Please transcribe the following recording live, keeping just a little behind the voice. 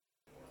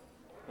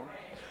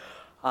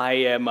I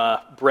am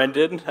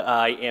Brendan.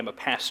 I am a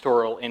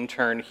pastoral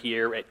intern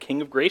here at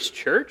King of Grace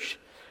Church,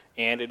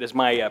 and it is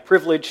my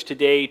privilege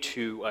today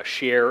to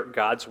share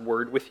God's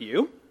Word with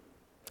you.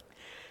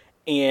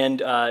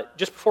 And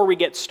just before we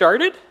get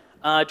started,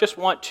 I just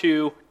want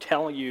to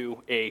tell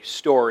you a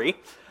story.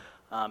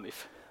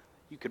 If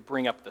you could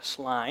bring up the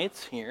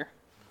slides here.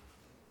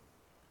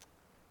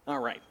 All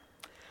right.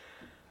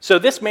 So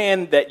this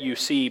man that you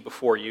see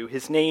before you,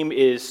 his name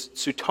is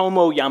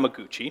Tsutomu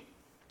Yamaguchi.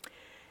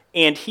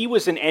 And he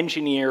was an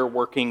engineer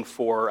working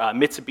for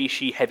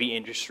Mitsubishi Heavy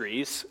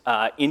Industries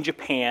in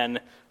Japan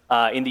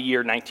in the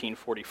year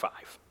 1945.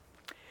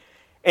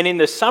 And in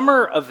the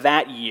summer of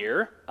that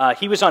year,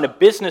 he was on a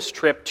business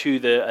trip to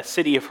the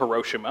city of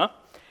Hiroshima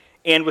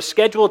and was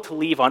scheduled to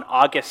leave on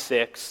August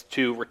 6th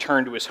to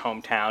return to his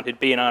hometown. He'd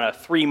been on a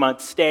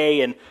 3-month stay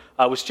and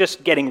was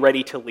just getting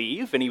ready to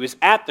leave. And he was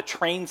at the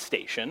train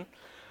station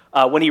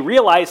when he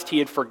realized he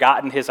had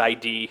forgotten his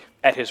ID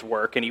at his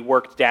work, and he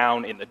worked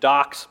down in the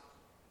docks.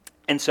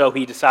 And so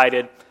he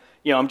decided,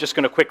 I'm just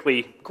going to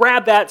quickly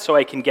grab that so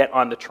I can get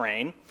on the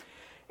train.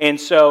 And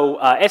so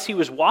as he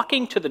was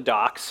walking to the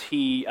docks,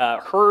 he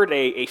heard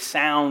a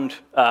sound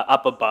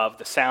up above,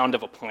 the sound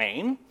of a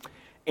plane.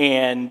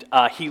 And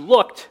he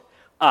looked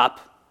up,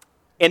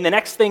 and the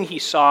next thing he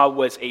saw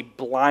was a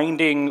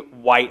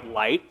blinding white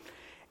light.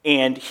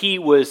 And he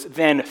was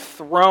then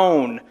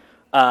thrown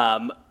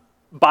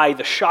by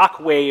the shock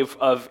wave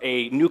of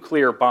a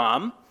nuclear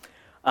bomb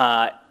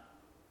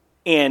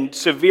and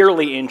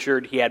severely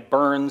injured. He had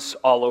burns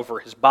all over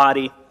his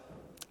body.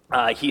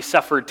 He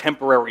suffered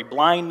temporary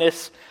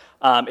blindness,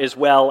 as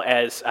well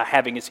as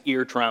having his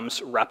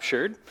eardrums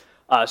ruptured.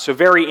 So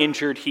very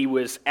injured. He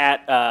was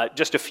at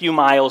just a few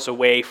miles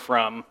away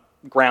from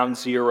ground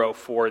zero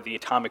for the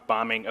atomic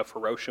bombing of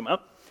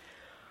Hiroshima.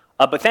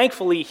 But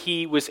thankfully,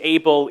 he was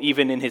able,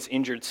 even in his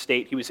injured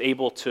state, he was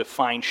able to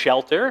find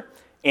shelter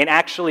and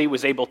actually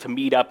was able to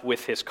meet up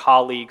with his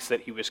colleagues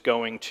that he was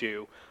going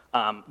to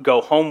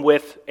go home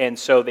with, and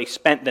so they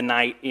spent the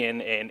night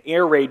in an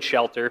air raid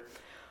shelter,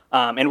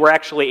 and were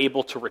actually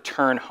able to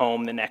return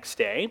home the next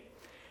day.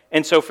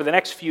 And so for the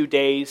next few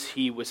days,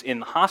 he was in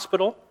the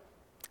hospital,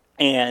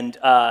 and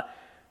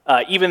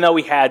even though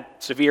he had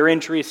severe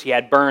injuries, he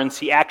had burns,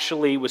 he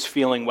actually was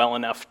feeling well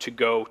enough to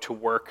go to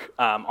work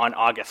on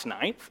August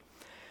 9th.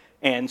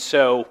 And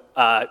so,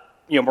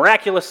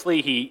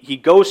 miraculously, he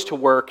goes to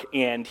work,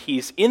 and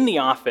he's in the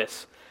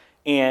office,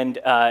 and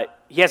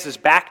he has his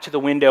back to the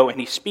window, and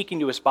he's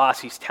speaking to his boss.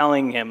 He's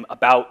telling him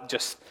about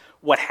just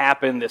what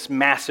happened, this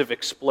massive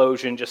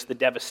explosion, just the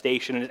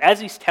devastation. And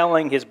as he's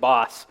telling his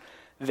boss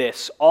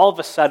this, all of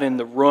a sudden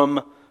the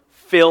room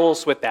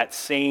fills with that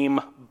same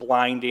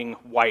blinding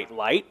white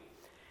light.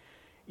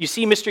 You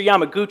see, Mr.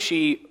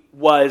 Yamaguchi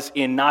was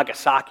in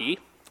Nagasaki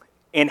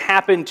and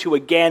happened to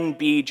again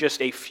be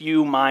just a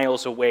few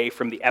miles away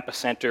from the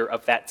epicenter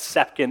of that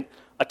second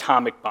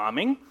atomic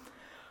bombing.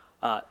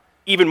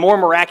 Even more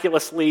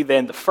miraculously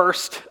than the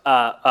first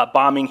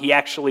bombing, he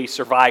actually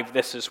survived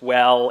this as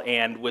well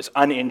and was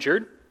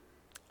uninjured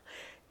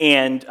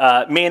and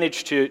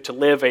managed to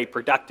live a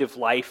productive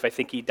life. I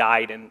think he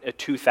died in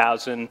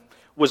 2000,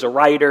 was a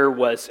writer,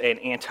 was an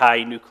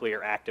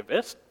anti-nuclear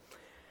activist.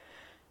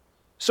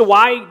 So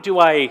why do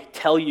I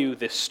tell you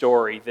this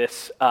story,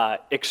 this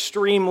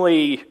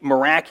extremely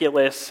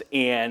miraculous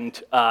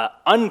and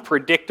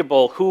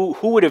unpredictable? Who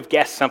would have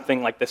guessed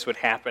something like this would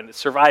happen,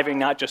 surviving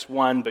not just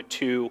one but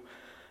 2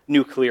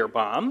 nuclear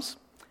bombs?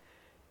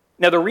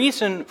 Now, the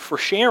reason for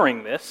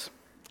sharing this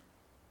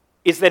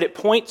is that it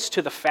points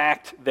to the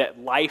fact that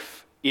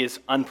life is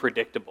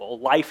unpredictable,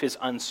 life is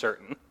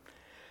uncertain.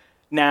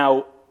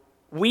 Now,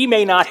 we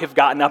may not have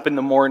gotten up in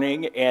the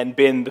morning and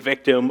been the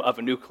victim of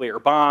a nuclear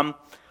bomb,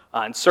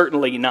 and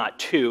certainly not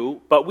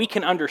 2, but we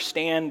can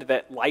understand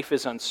that life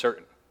is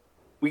uncertain.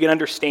 We can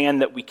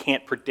understand that we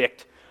can't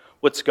predict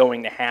what's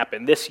going to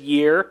happen. This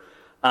year,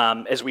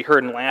 as we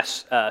heard in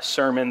last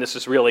sermon, this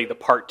is really the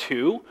part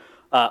 2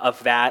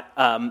 of that.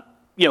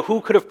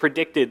 Who could have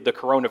predicted the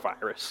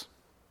coronavirus?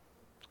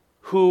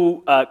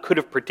 Who could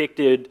have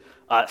predicted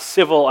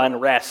civil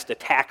unrest,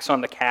 attacks on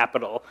the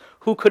Capitol?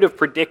 Who could have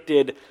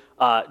predicted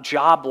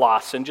job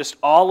loss and just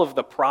all of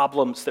the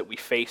problems that we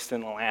faced in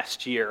the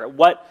last year?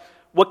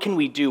 What can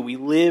we do? We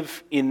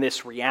live in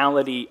this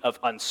reality of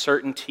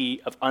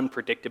uncertainty, of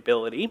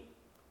unpredictability.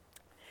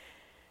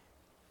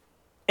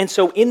 And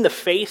so in the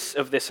face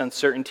of this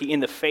uncertainty,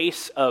 in the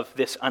face of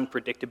this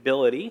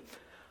unpredictability,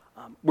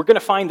 we're going to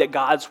find that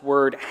God's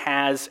Word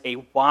has a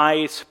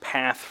wise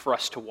path for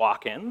us to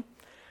walk in.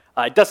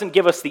 It doesn't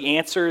give us the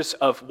answers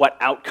of what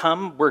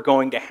outcome we're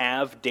going to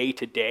have day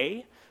to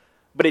day,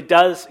 but it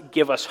does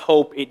give us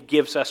hope. It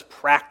gives us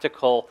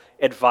practical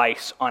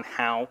advice on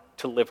how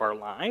to live our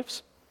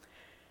lives.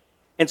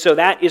 And so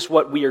that is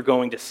what we are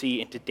going to see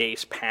in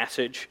today's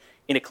passage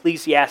in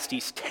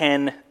Ecclesiastes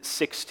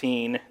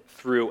 10:16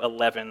 through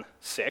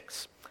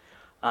 11:6.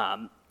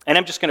 And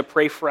I'm just going to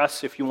pray for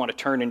us if you want to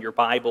turn in your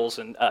Bibles.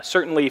 And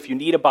certainly if you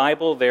need a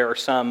Bible, there are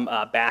some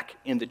back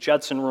in the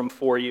Judson room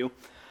for you.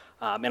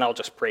 And I'll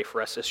just pray for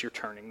us as you're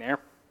turning there.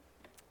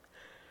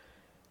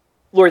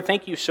 Lord,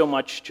 thank you so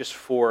much just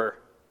for,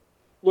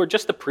 Lord,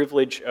 just the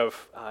privilege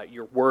of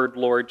your word,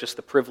 Lord, just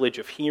the privilege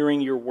of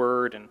hearing your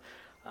word and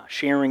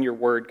sharing your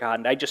word, God.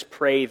 And I just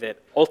pray that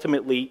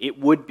ultimately it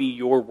would be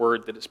your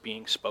word that is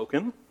being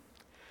spoken,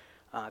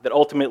 that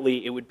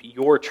ultimately it would be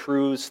your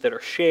truths that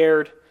are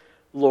shared,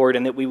 Lord,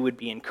 and that we would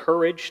be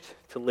encouraged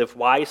to live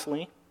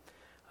wisely,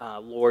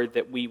 Lord,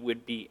 that we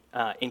would be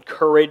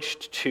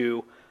encouraged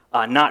to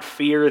not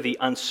fear the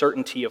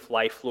uncertainty of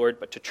life, Lord,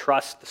 but to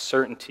trust the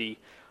certainty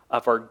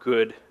of our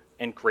good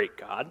and great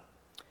God.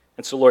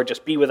 And so, Lord,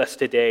 just be with us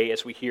today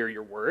as we hear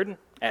your word.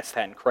 I ask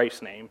that in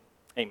Christ's name.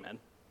 Amen.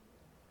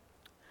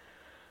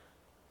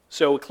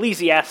 So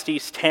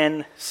Ecclesiastes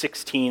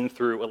 10:16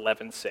 through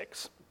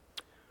 11:6.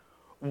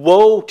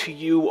 Woe to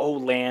you, O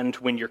land,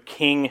 when your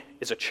king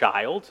is a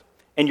child,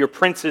 and your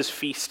princes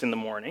feast in the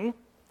morning.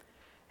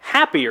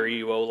 Happy are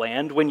you, O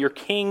land, when your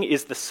king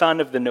is the son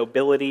of the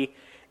nobility,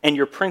 and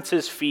your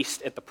princes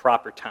feast at the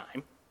proper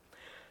time,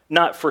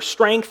 not for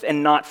strength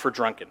and not for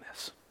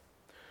drunkenness.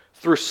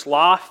 Through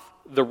sloth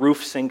the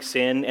roof sinks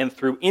in, and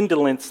through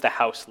indolence the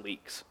house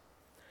leaks.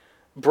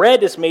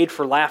 Bread is made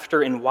for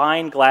laughter, and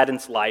wine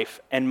gladdens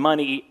life, and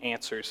money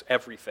answers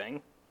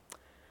everything.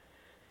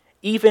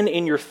 Even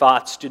in your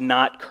thoughts do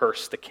not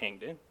curse the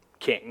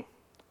king,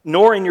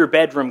 nor in your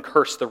bedroom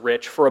curse the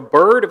rich, for a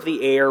bird of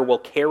the air will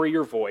carry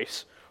your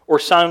voice, or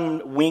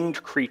some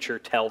winged creature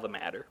tell the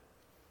matter.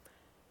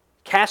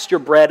 Cast your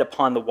bread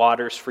upon the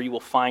waters, for you will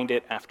find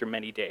it after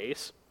many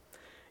days.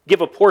 Give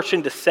a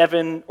portion to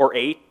 7 or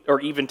 8, or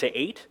even to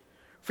 8,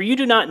 for you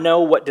do not know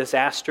what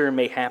disaster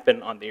may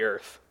happen on the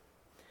earth.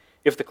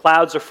 If the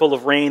clouds are full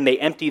of rain, they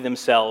empty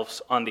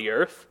themselves on the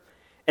earth.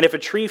 And if a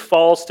tree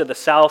falls to the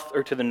south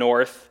or to the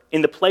north,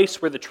 in the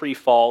place where the tree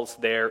falls,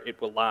 there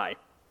it will lie.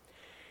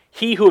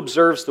 He who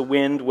observes the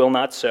wind will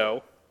not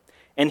sow,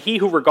 and he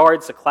who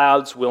regards the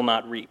clouds will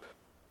not reap.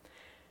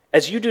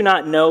 As you do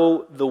not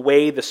know the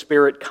way the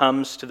Spirit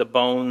comes to the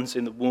bones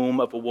in the womb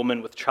of a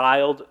woman with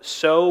child,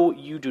 so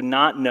you do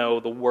not know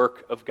the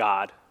work of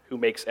God who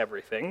makes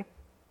everything.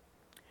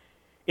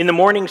 In the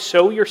morning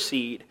sow your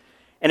seed,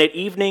 and at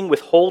evening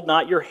withhold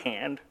not your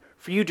hand,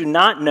 for you do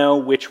not know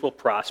which will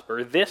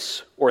prosper,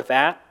 this or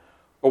that,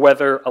 or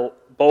whether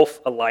both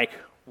alike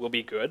will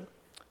be good.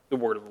 The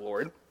word of the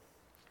Lord.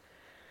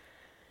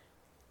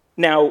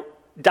 Now,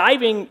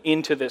 diving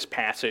into this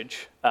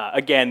passage,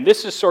 again,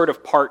 this is sort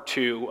of part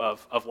 2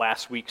 of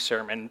last week's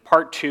sermon,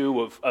 part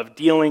 2 of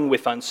dealing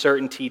with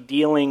uncertainty,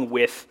 dealing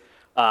with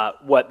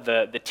what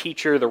the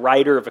teacher, the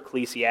writer of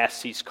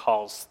Ecclesiastes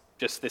calls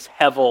just this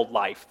hevel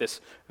life,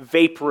 this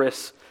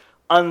vaporous,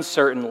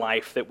 uncertain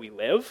life that we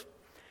live.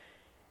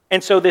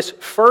 And so this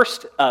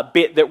first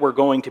bit that we're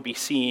going to be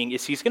seeing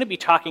is he's going to be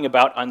talking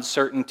about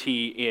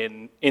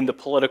uncertainty in the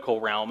political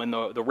realm, in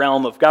the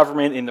realm of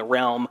government, in the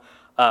realm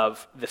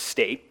of the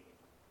state.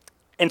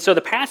 And so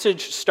the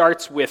passage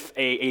starts with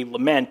a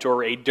lament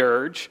or a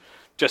dirge,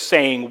 just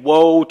saying,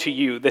 woe to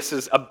you, this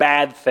is a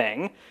bad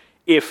thing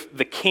if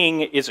the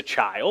king is a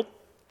child.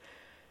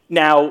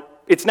 Now,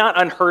 it's not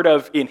unheard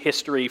of in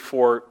history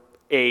for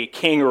a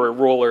king or a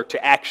ruler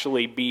to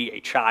actually be a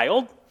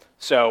child.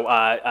 So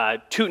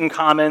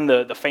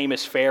Tutankhamun, the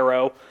famous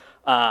pharaoh,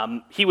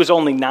 he was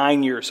only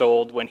 9 years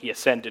old when he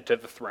ascended to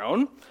the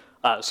throne.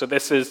 So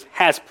this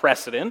has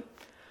precedent.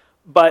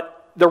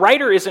 But the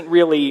writer isn't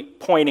really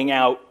pointing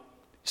out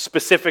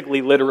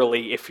specifically,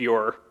 literally, if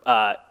your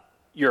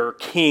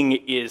king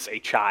is a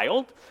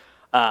child.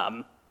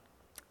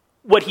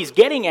 What he's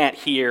getting at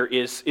here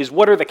is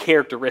what are the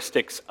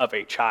characteristics of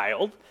a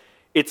child?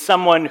 It's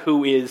someone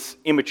who is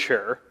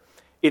immature.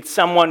 It's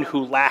someone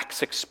who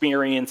lacks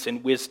experience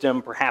and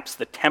wisdom, perhaps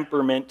the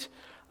temperament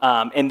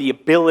and the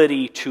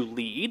ability to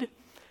lead.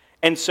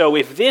 And so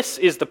if this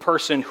is the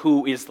person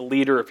who is the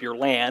leader of your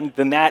land,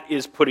 then that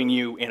is putting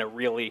you in a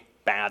really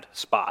bad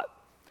spot.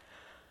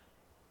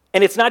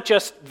 And it's not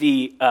just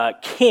the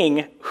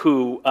king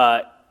who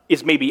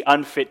is maybe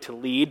unfit to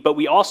lead, but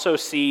we also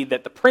see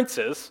that the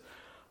princes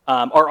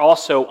are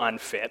also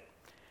unfit.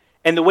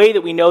 And the way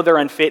that we know they're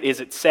unfit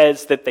is it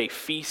says that they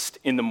feast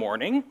in the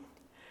morning.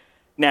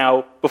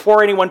 Now,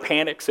 before anyone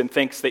panics and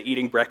thinks that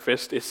eating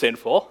breakfast is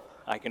sinful,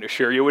 I can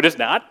assure you it is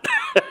not.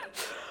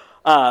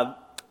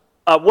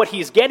 What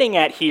he's getting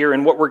at here,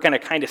 and what we're going to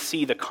kind of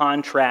see the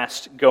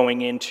contrast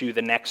going into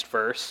the next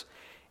verse,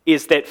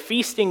 is that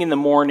feasting in the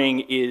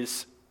morning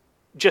is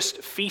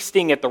just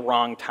feasting at the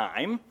wrong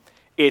time.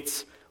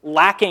 It's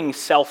lacking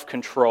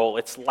self-control.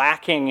 It's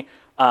lacking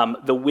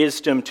the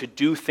wisdom to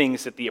do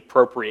things at the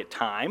appropriate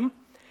time.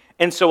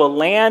 And so a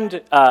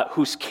land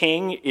whose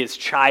king is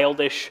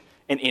childish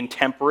and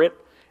intemperate,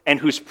 and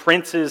whose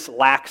princes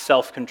lack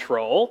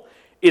self-control,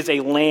 is a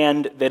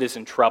land that is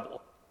in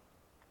trouble.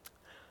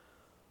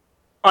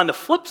 On the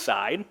flip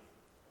side,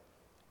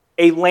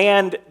 a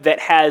land that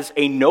has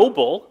a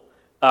noble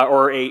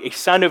or a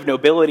son of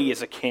nobility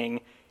as a king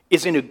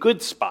is in a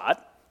good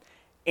spot.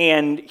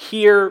 And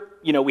here,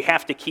 we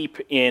have to keep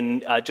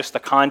in just the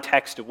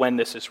context of when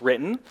this is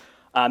written.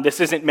 This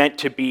isn't meant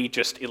to be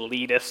just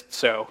elitist,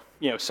 so,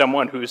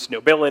 someone who's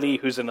nobility,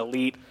 who's an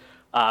elite,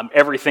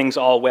 everything's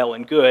all well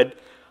and good.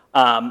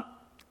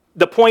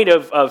 The point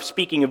of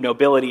speaking of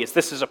nobility is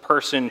this is a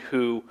person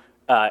who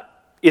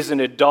is an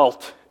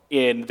adult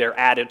in their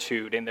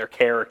attitude, in their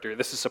character.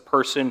 This is a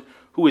person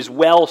who is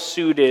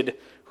well-suited,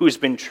 who's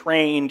been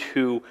trained,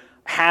 who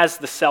has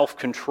the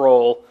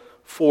self-control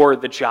for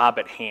the job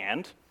at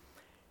hand.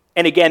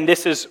 And again,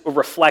 this is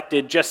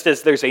reflected, just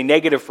as there's a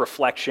negative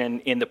reflection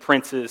in the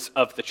princes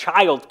of the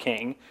child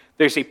king,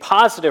 there's a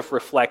positive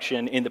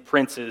reflection in the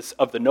princes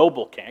of the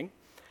noble king.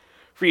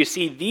 For you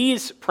see,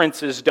 these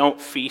princes don't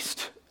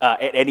feast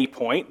at any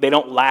point. They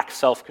don't lack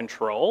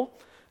self-control.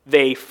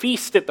 They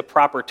feast at the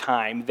proper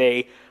time.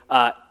 They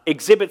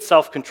exhibit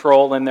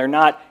self-control, and they're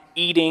not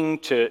eating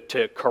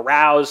to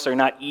carouse. They're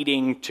not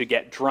eating to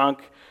get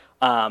drunk.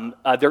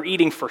 They're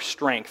eating for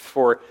strength,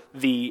 for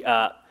the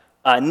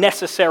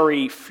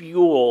necessary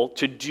fuel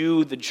to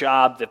do the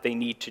job that they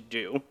need to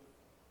do.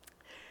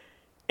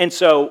 And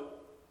so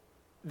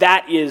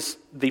that is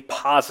the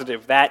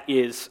positive. That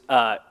is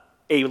a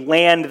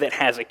land that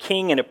has a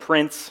king and a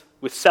prince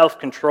with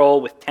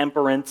self-control, with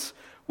temperance,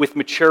 with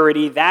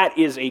maturity. That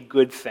is a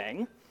good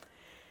thing.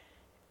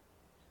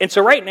 And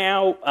so right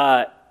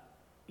now,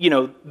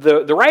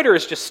 the writer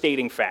is just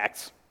stating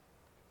facts.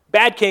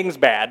 Bad king's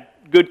bad,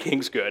 good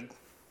king's good.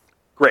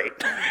 Great.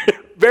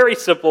 Very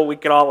simple, we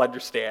can all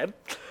understand.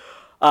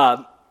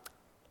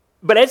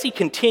 But as he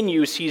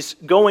continues, he's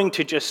going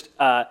to just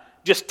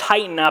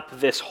tighten up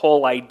this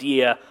whole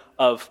idea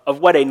of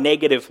what a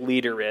negative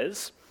leader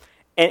is.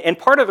 And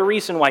part of the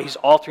reason why he's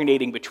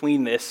alternating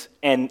between this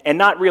and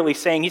not really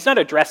saying, he's not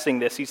addressing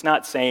this, he's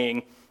not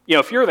saying,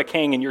 if you're the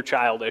king and you're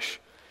childish,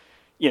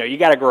 you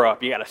got to grow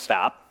up, you got to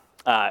stop.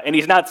 And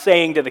he's not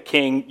saying to the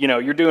king,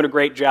 you're doing a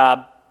great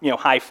job,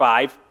 high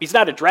five. He's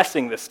not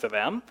addressing this to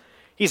them.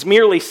 He's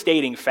merely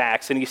stating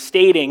facts, and he's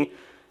stating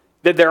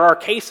that there are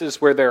cases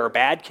where there are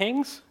bad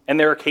kings, and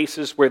there are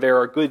cases where there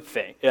are good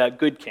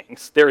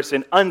kings. There's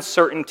an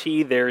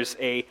uncertainty, there's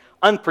a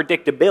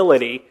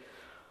unpredictability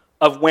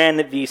of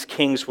when these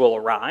kings will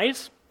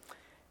arise.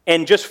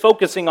 And just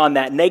focusing on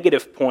that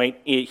negative point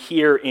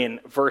here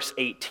in verse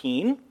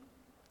 18,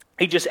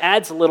 he just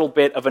adds a little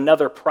bit of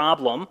another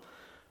problem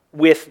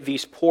with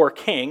these poor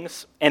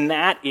kings, and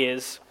that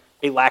is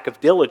a lack of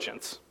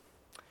diligence.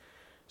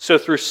 So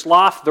through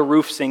sloth, the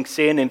roof sinks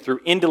in, and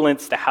through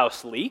indolence, the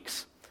house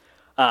leaks.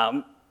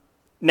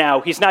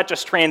 Now, he's not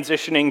just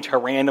transitioning to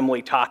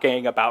randomly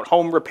talking about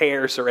home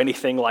repairs or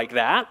anything like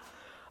that.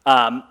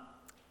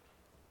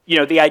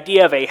 The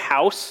idea of a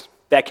house,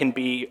 that can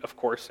be, of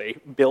course, a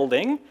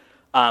building,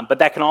 but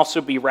that can also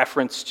be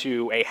referenced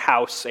to a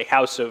house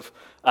of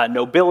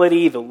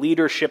nobility, the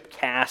leadership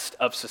caste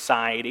of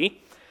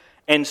society.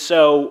 And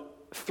so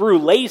through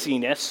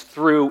laziness,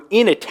 through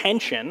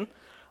inattention,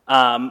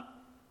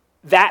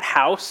 that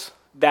house,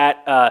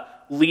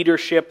 that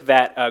leadership,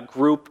 that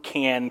group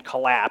can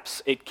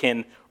collapse. It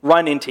can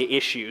run into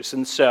issues.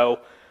 And so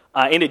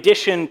in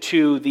addition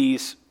to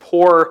these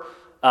poor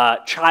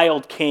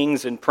child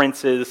kings and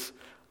princes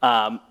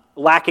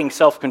lacking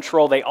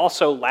self-control, they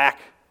also lack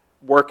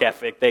work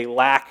ethic. They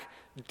lack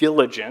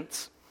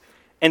diligence.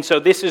 And so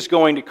this is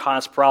going to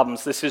cause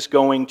problems. This is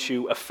going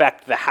to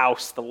affect the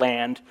house, the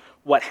land,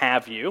 what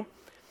have you.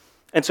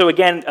 And so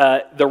again,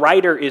 the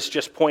writer is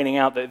just pointing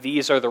out that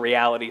these are the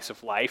realities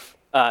of life,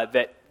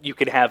 that you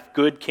can have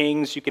good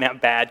kings, you can have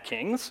bad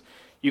kings,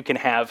 you can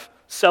have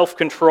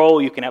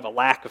self-control, you can have a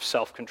lack of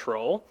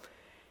self-control.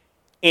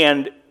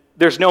 And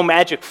there's no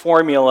magic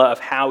formula of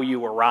how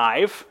you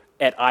arrive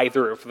at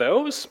either of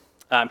those.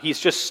 He's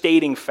just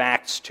stating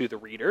facts to the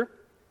reader.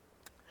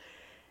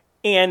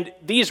 And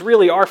these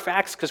really are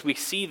facts because we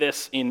see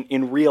this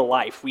in real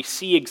life. We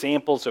see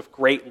examples of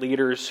great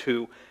leaders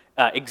who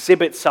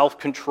exhibit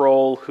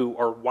self-control, who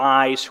are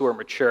wise, who are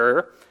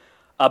mature.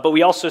 But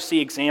we also see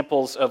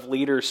examples of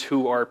leaders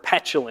who are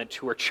petulant,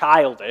 who are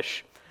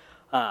childish.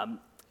 And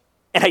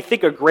I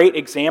think a great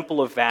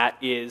example of that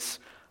is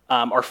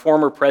our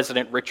former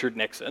president, Richard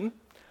Nixon.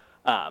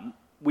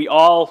 We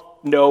all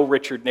know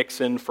Richard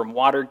Nixon from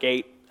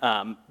Watergate.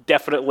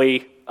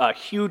 Definitely a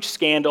huge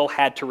scandal,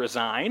 had to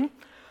resign.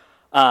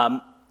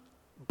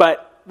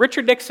 But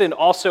Richard Nixon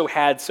also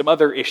had some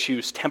other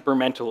issues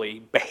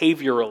temperamentally,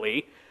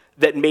 behaviorally,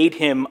 that made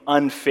him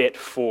unfit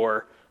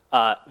for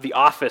the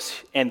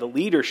office and the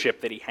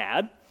leadership that he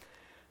had.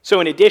 So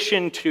in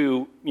addition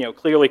to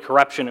clearly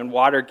corruption in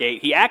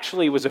Watergate, he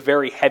actually was a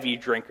very heavy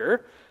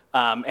drinker,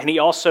 and he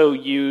also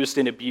used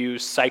and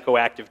abused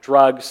psychoactive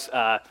drugs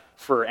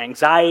for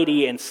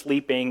anxiety and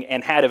sleeping,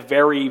 and had a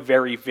very,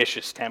 very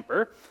vicious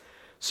temper.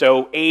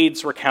 So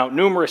aides recount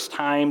numerous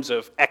times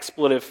of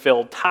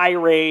expletive-filled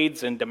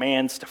tirades and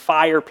demands to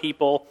fire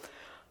people.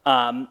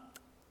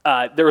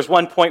 There was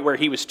one point where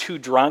he was too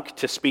drunk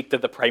to speak to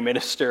the Prime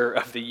Minister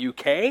of the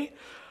UK.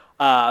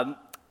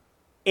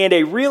 And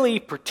a really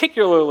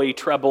particularly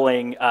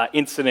troubling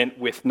incident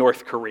with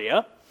North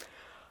Korea.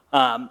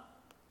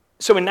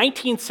 So in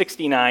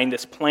 1969,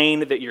 this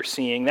plane that you're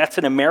seeing, that's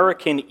an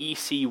American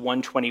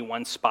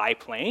EC-121 spy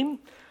plane.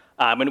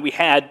 And we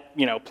had,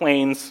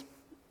 planes,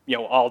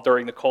 all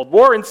during the Cold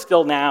War and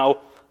still now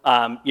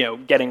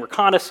getting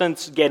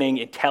reconnaissance, getting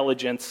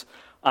intelligence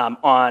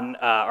on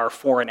our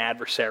foreign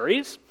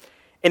adversaries.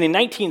 And in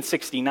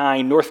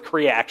 1969, North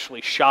Korea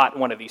actually shot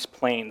one of these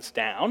planes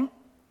down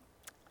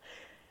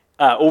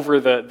over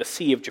the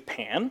Sea of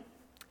Japan.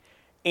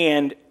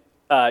 And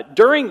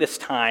during this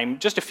time,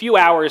 just a few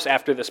hours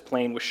after this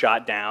plane was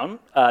shot down,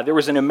 there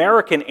was an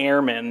American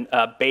airman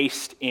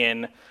based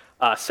in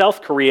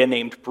South Korea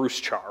named Bruce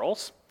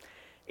Charles.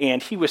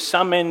 And he was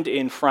summoned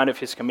in front of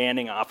his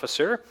commanding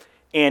officer,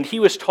 and he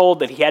was told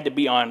that he had to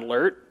be on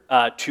alert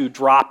to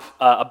drop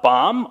a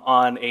bomb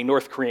on a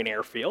North Korean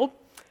airfield.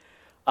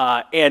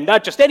 And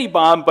not just any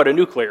bomb, but a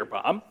nuclear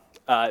bomb,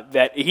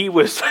 that he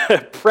was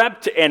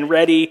prepped and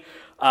ready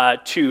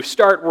to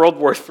start World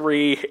War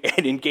III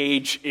and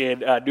engage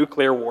in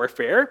nuclear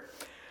warfare.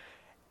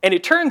 And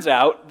it turns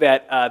out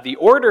that the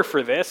order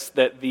for this,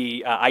 that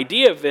the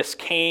idea of this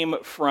came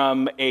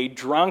from a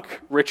drunk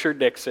Richard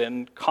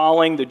Nixon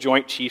calling the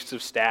Joint Chiefs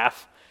of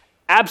Staff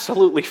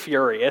absolutely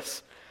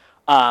furious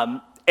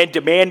and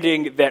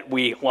demanding that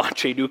we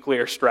launch a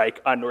nuclear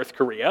strike on North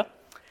Korea.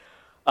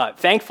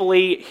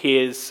 Thankfully,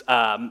 his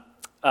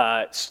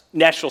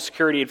national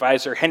security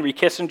advisor, Henry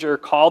Kissinger,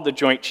 called the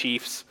Joint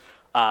Chiefs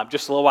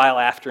just a little while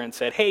after and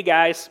said, "Hey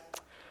guys,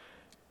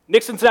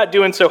 Nixon's not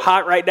doing so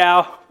hot right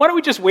now. Why don't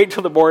we just wait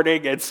till the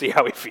morning and see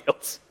how he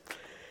feels?"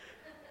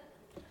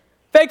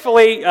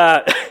 Thankfully,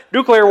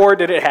 nuclear war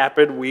didn't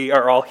happen. We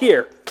are all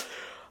here.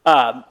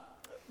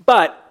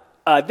 But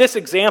this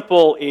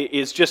example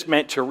is just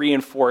meant to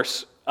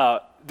reinforce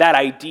that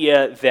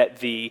idea that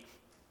the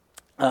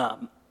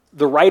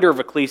writer of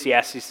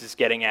Ecclesiastes is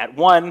getting at.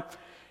 One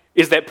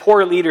is that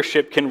poor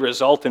leadership can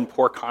result in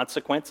poor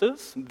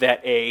consequences,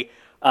 that a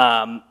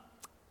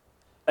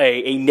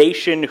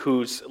nation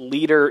whose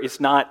leader is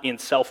not in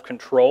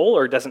self-control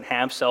or doesn't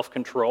have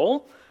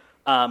self-control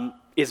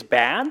is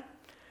bad,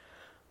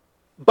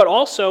 but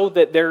also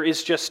that there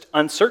is just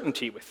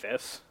uncertainty with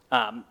this.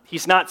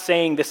 He's not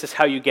saying this is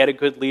how you get a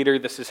good leader,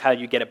 this is how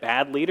you get a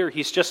bad leader.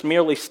 He's just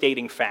merely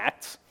stating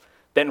facts,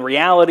 that in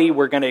reality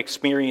we're going to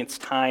experience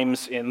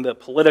times in the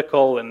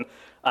political and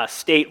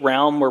state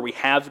realm where we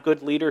have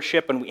good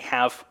leadership and we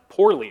have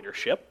poor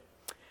leadership.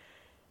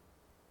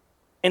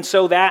 And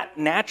so that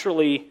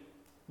naturally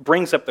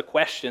brings up the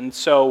question,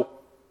 so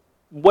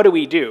what do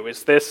we do?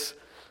 Is this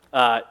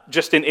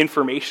just an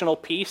informational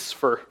piece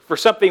for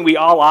something we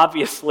all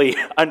obviously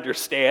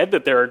understand,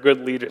 that there are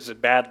good leaders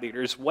and bad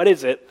leaders? What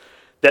is it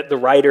that the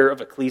writer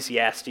of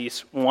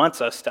Ecclesiastes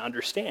wants us to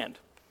understand?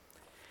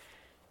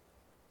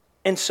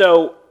 And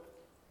so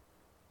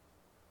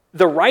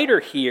the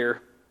writer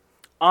here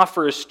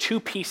offers two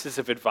pieces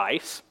of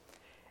advice.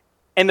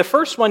 And the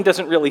first one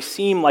doesn't really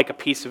seem like a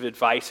piece of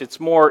advice. It's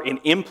more an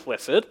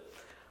implicit.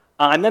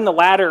 And then the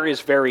latter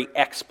is very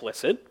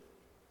explicit.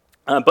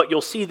 But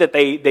you'll see that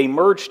they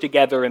merge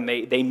together and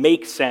they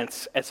make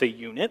sense as a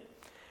unit.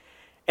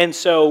 And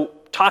so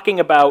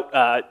talking about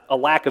a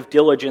lack of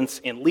diligence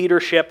in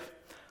leadership,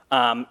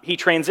 he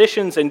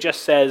transitions and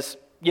just says,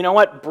 you know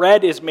what?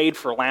 Bread is made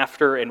for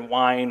laughter and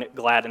wine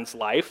gladdens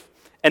life,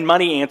 and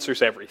money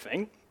answers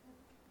everything.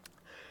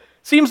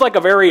 Seems like a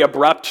very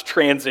abrupt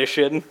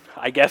transition.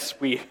 I guess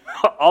we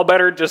all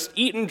better just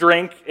eat and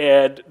drink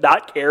and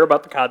not care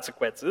about the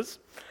consequences.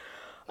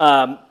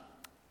 But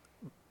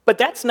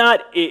that's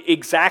not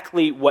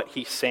exactly what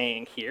he's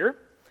saying here.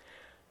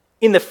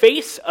 In the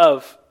face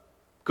of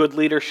good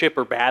leadership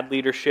or bad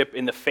leadership,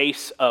 in the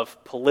face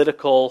of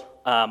political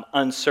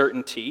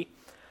uncertainty,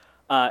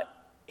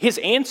 his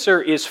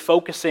answer is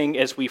focusing,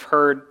 as we've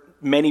heard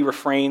many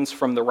refrains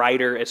from the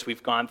writer as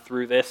we've gone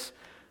through this,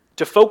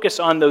 to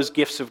focus on those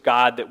gifts of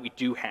God that we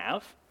do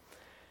have,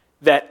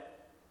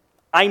 that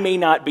I may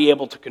not be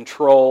able to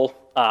control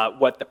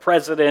what the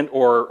president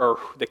or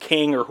the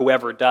king or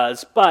whoever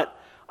does, but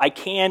I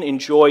can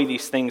enjoy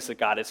these things that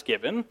God has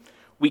given.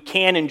 We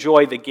can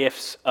enjoy the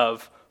gifts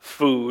of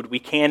food. We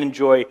can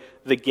enjoy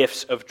the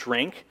gifts of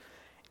drink.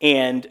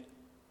 And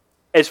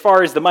as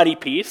far as the money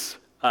piece,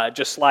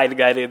 just slide the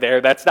guy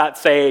there, that's not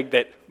saying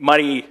that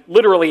money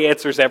literally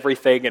answers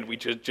everything and we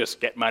just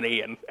get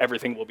money and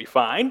everything will be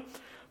fine.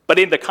 But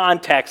in the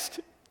context,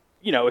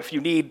 if you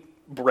need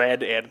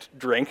bread and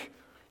drink,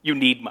 you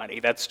need money.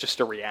 That's just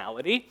a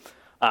reality.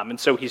 And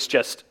so he's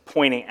just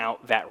pointing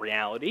out that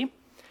reality.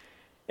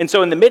 And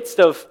so in the midst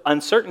of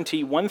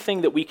uncertainty, one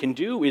thing that we can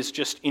do is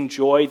just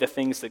enjoy the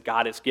things that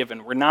God has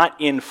given. We're not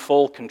in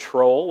full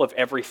control of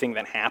everything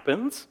that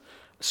happens.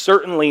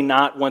 Certainly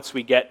not once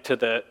we get to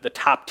the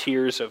top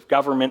tiers of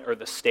government or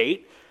the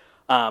state.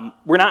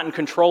 We're not in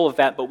control of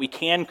that, but we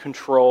can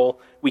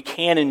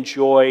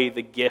enjoy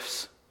the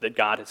gifts that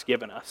God has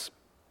given us.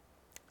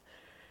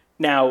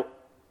 Now,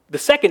 the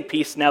second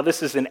piece, now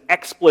this is an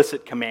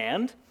explicit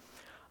command,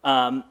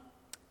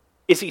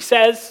 is he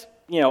says,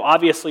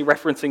 obviously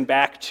referencing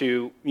back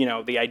to,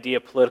 the idea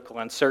of political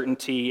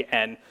uncertainty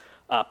and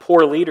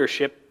poor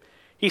leadership,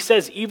 he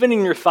says, even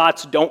in your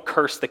thoughts, don't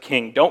curse the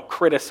king, don't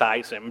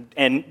criticize him,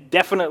 and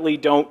definitely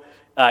don't,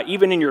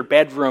 even in your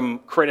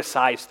bedroom,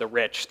 criticize the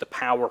rich, the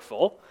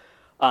powerful.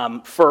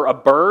 For a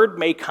bird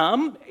may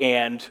come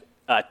and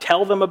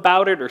tell them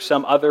about it or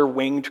some other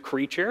winged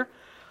creature.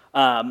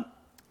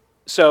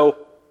 So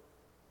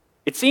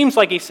it seems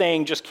like he's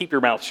saying, just keep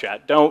your mouth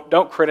shut.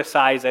 Don't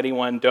criticize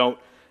anyone. Don't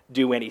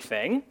do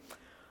anything.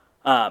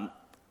 And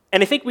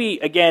I think we,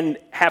 again,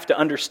 have to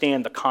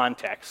understand the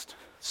context.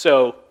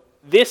 So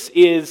this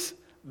is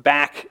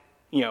back,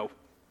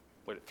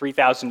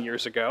 3,000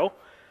 years ago.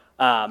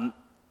 The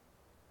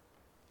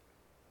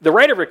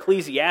writer of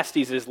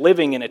Ecclesiastes is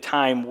living in a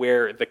time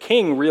where the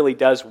king really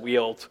does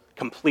wield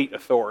complete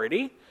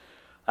authority.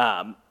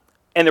 And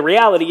the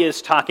reality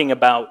is, talking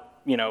about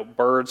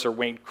birds or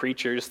winged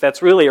creatures,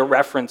 that's really a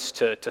reference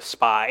to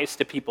spies,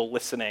 to people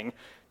listening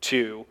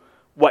to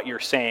what you're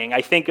saying.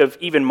 I think of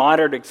even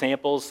modern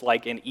examples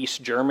like in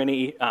East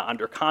Germany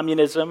under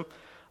communism.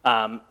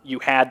 You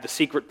had the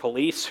secret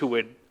police who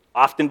would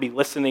often be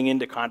listening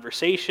into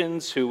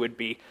conversations, who would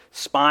be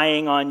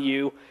spying on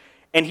you.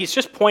 And he's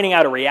just pointing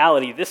out a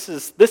reality. This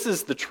is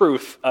the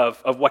truth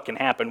of what can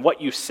happen.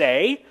 What you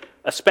say,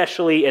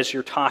 especially as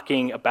you're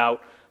talking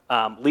about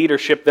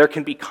leadership, there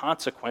can be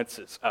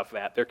consequences of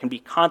that. There can be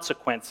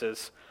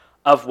consequences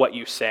of what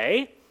you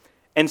say.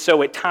 And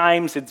so at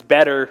times it's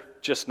better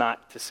just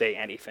not to say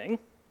anything.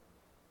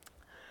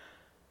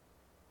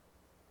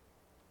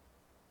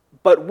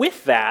 But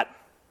with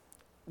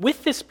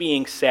this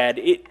being said,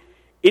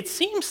 it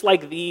seems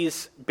like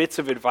these bits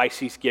of advice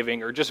he's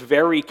giving are just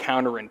very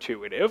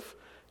counterintuitive,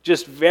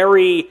 just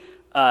very,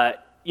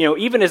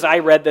 even as I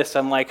read this,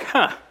 I'm like,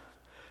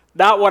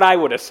 not what I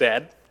would have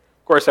said.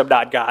 Of course, I'm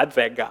not God,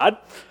 thank God.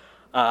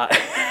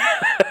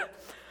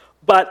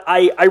 But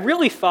I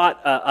really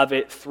thought of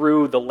it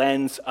through the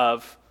lens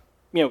of,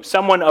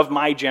 someone of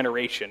my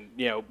generation,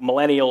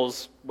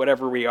 millennials,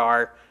 whatever we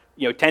are,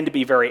 tend to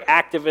be very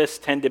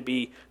activist, tend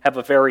to have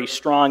a very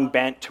strong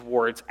bent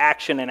towards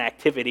action and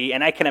activity.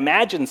 And I can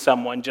imagine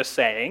someone just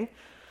saying,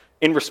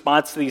 in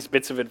response to these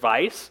bits of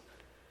advice,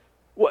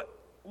 what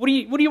do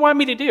you want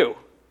me to do?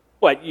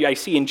 What, I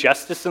see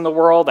injustice in the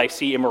world, I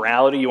see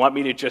immorality, you want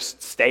me to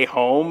just stay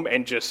home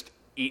and just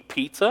eat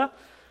pizza?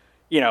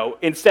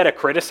 Instead of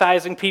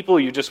criticizing people,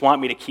 you just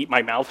want me to keep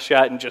my mouth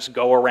shut and just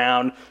go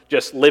around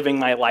just living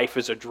my life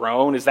as a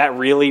drone? Is that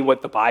really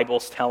what the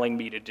Bible's telling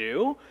me to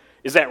do?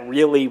 Is that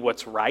really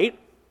what's right?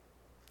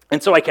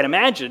 And so I can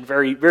imagine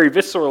very, very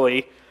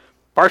viscerally,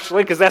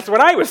 partially because that's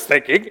what I was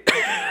thinking.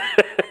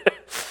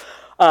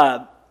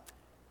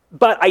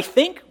 But I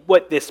think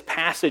what this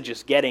passage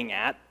is getting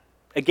at,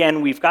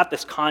 again, we've got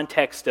this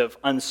context of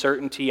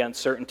uncertainty in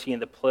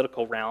the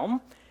political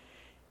realm,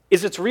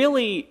 is it's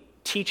really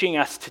teaching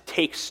us to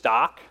take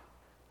stock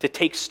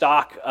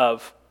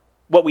of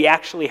what we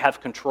actually have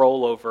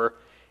control over,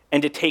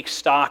 and to take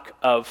stock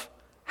of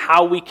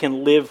how we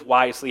can live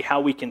wisely,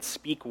 how we can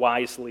speak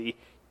wisely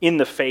in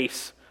the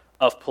face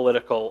of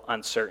political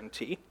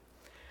uncertainty.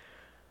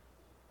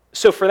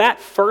 So for that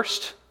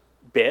first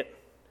bit,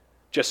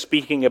 just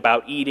speaking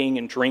about eating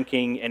and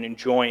drinking and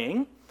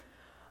enjoying,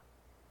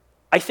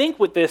 I think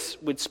what this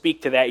would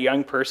speak to that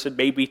young person,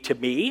 maybe to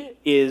me,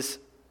 is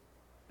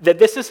that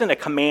this isn't a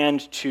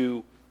command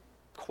to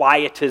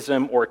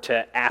quietism or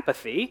to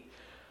apathy.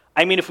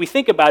 I mean, if we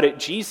think about it,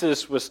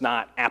 Jesus was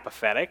not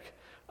apathetic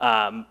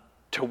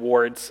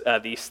towards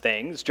these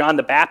things. John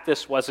the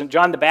Baptist wasn't.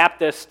 John the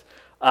Baptist,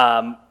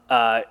 called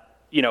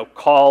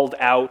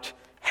out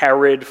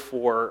Herod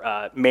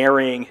for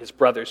marrying his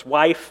brother's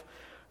wife.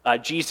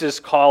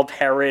 Jesus called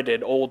Herod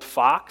an old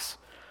fox,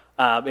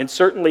 and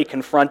certainly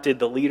confronted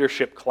the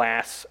leadership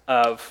class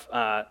of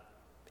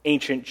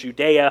ancient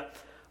Judea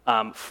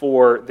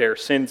for their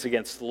sins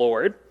against the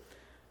Lord.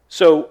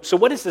 So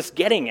what is this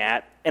getting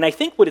at? And I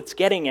think what it's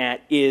getting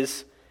at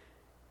is,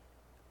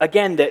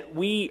 again, that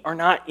we are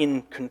not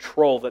in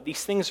control, that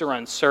these things are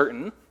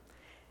uncertain,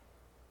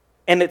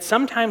 and that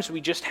sometimes we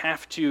just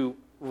have to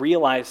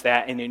realize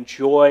that and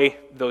enjoy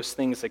those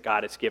things that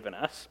God has given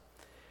us,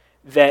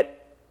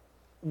 that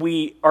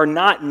we are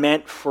not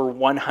meant for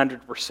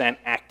 100%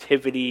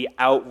 activity,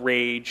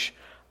 outrage,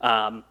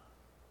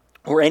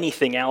 or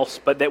anything else,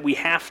 but that we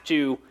have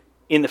to,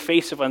 in the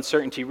face of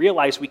uncertainty,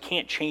 realize we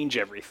can't change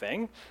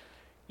everything.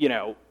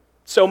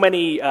 So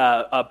many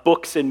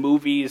books and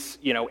movies,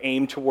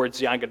 aim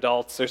towards young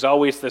adults. There's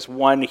always this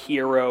one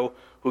hero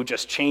who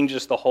just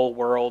changes the whole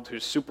world,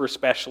 who's super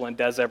special and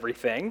does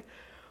everything.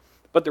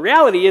 But the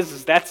reality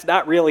is that's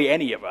not really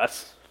any of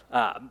us.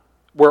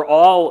 We're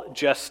all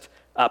just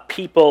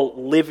people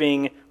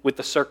living with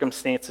the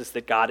circumstances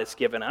that God has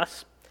given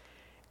us.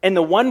 And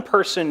the one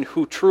person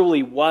who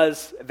truly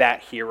was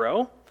that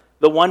hero,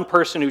 the one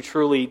person who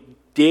truly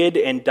did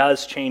and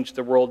does change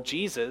the world,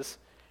 Jesus,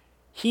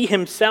 he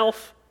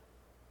himself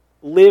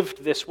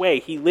lived this way.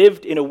 He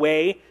lived in a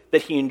way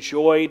that he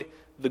enjoyed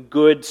the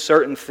good,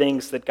 certain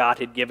things that God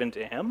had given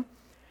to him.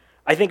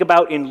 I think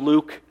about in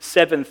Luke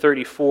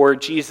 7:34,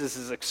 Jesus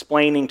is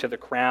explaining to the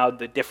crowd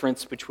the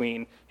difference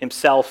between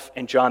himself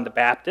and John the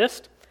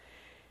Baptist.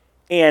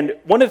 And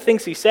one of the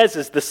things he says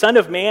is, the Son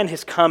of Man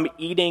has come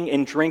eating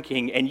and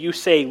drinking, and you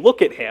say,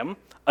 look at him,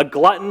 a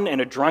glutton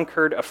and a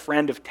drunkard, a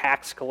friend of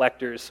tax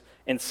collectors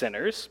and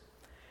sinners.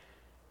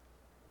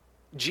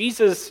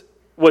 Jesus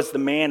was the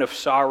man of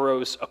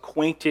sorrows,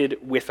 acquainted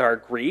with our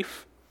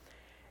grief.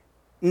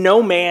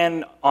 No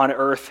man on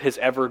earth has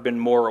ever been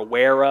more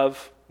aware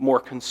of, more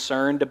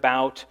concerned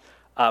about,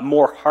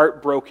 more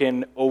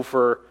heartbroken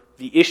over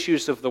the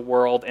issues of the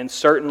world, and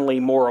certainly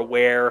more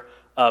aware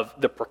of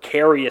the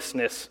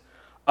precariousness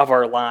of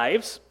our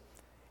lives.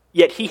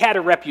 Yet he had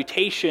a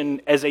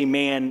reputation as a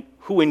man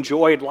who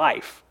enjoyed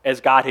life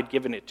as God had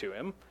given it to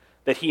him,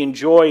 that he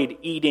enjoyed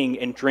eating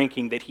and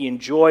drinking, that he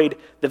enjoyed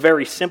the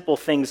very simple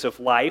things of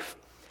life.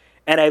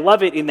 And I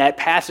love it in that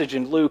passage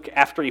in Luke,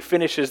 after he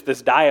finishes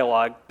this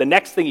dialogue, the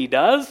next thing he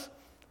does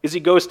is he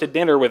goes to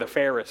dinner with a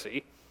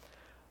Pharisee.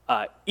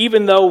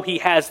 Even though he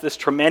has this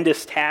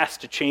tremendous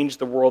task to change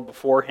the world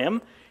before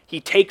him, he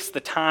takes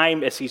the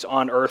time as he's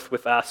on earth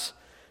with us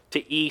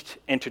to eat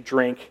and to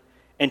drink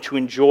and to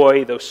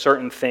enjoy those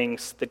certain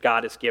things that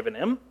God has given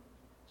him.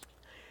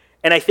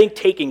 And I think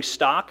taking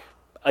stock,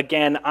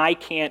 again, I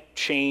can't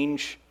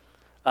change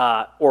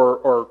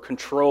or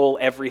control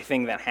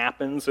everything that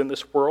happens in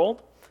this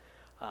world.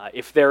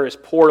 If there is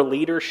poor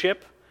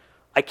leadership,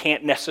 I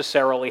can't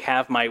necessarily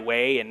have my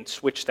way and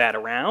switch that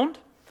around.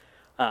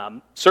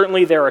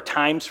 Certainly there are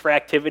times for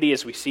activity,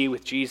 as we see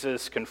with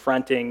Jesus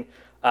confronting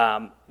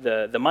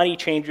the money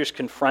changers,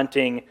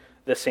 confronting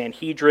the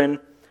Sanhedrin.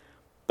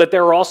 But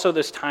there are also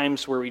those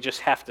times where we just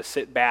have to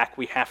sit back.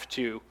 We have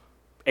to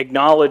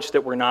acknowledge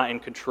that we're not in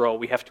control.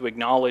 We have to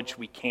acknowledge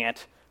we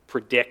can't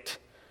predict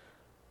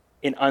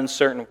an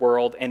uncertain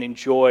world and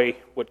enjoy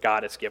what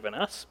God has given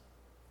us.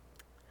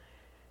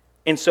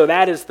 And so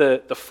that is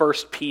the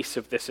first piece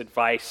of this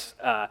advice,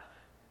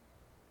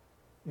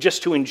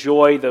 just to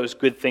enjoy those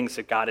good things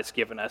that God has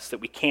given us, that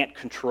we can't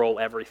control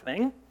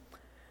everything.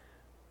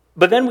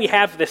 But then we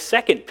have the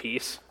second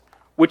piece,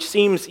 which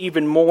seems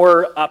even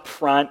more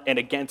upfront and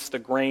against the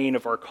grain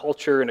of our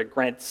culture and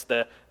against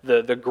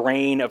the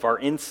grain of our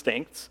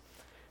instincts,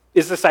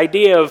 is this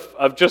idea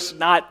of just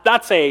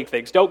not saying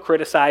things. Don't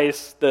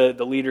criticize the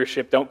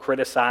leadership. Don't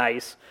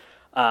criticize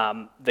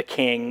the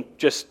king.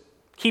 Just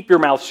keep your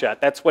mouth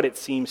shut. That's what it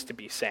seems to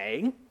be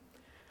saying.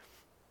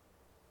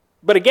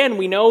 But again,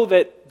 we know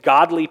that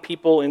godly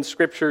people in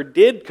Scripture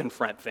did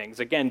confront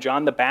things. Again,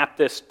 John the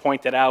Baptist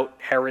pointed out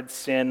Herod's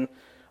sin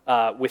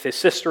with his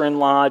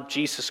sister-in-law.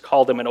 Jesus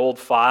called him an old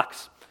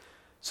fox.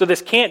 So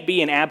this can't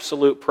be an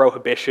absolute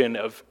prohibition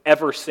of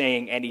ever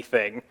saying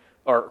anything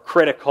or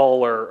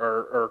critical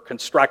or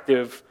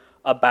constructive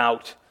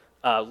about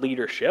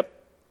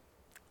leadership,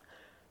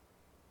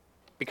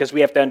 because we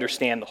have to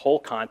understand the whole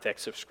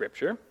context of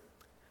Scripture.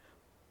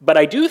 But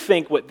I do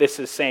think what this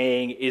is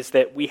saying is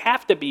that we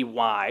have to be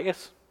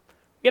wise.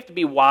 We have to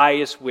be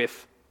wise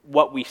with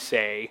what we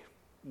say,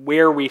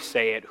 where we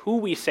say it, who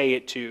we say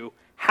it to,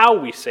 how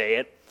we say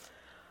it,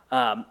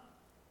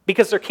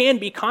 because there can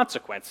be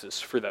consequences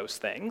for those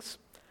things.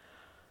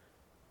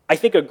 I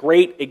think a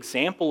great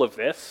example of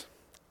this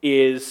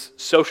is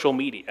social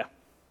media.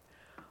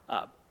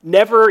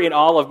 Never in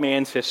all of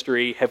man's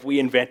history have we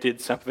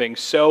invented something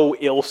so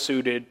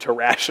ill-suited to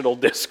rational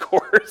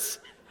discourse.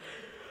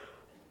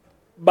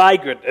 My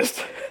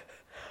goodness.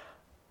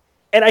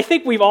 And I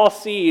think we've all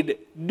seen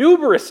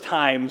numerous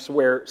times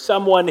where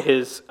someone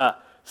has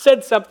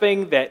said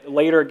something that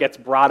later gets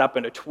brought up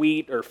in a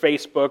tweet or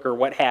Facebook or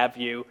what have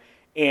you,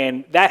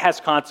 and that has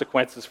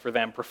consequences for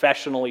them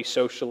professionally,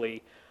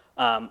 socially,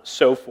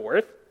 so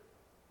forth.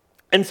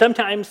 And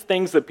sometimes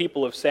things that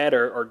people have said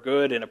are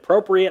good and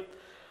appropriate,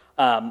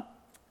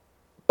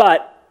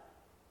 but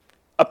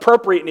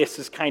appropriateness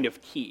is kind of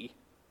key.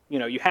 You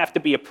know, you have to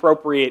be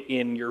appropriate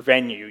in your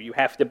venue. You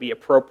have to be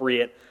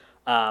appropriate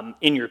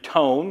in your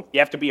tone. You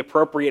have to be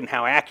appropriate in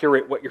how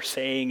accurate what you're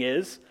saying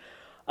is.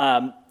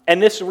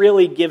 And this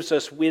really gives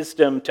us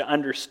wisdom to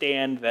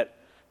understand that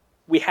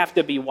we have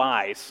to be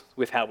wise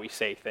with how we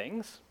say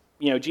things.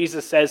 You know,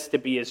 Jesus says to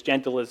be as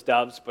gentle as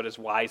doves, but as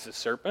wise as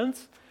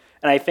serpents.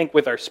 And I think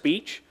with our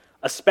speech,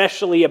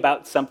 especially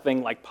about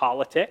something like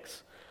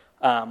politics,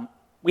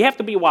 we have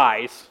to be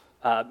wise.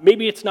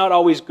 Maybe it's not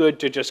always good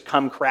to just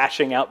come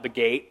crashing out the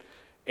gate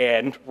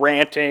and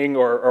ranting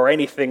or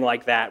anything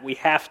like that. We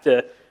have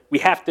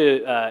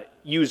to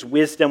use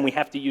wisdom. We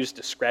have to use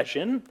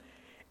discretion,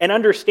 and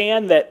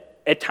understand that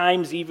at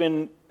times,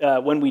 even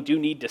when we do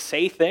need to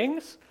say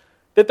things,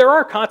 that there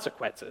are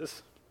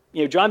consequences.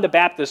 You know, John the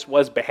Baptist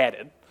was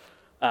beheaded.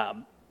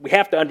 We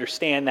have to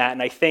understand that,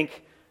 and I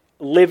think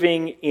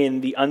living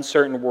in the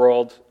uncertain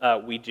world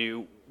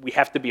we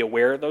have to be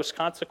aware of those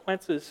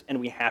consequences, and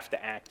we have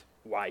to act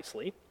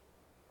wisely.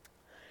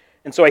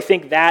 And so I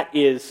think that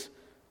is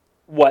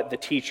what the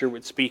teacher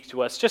would speak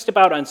to us, just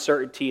about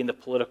uncertainty in the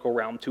political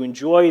realm, to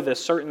enjoy the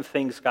certain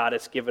things God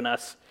has given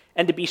us,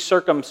 and to be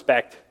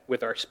circumspect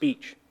with our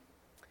speech.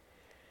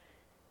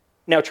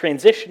 Now,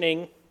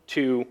 transitioning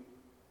to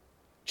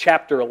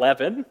chapter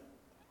 11,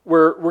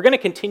 we're going to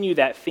continue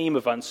that theme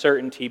of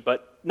uncertainty,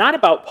 but not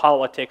about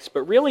politics,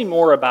 but really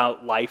more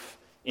about life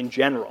in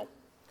general.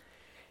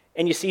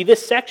 And you see,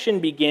 this section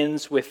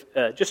begins with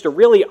just a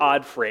really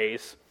odd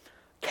phrase: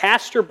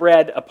 cast your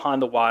bread upon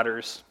the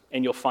waters,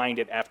 and you'll find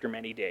it after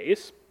many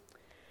days.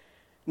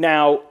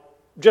 Now,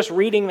 just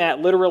reading that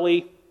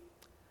literally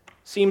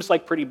seems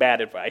like pretty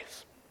bad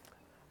advice.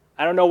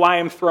 I don't know why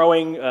I'm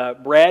throwing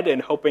bread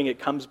and hoping it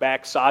comes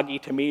back soggy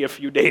to me a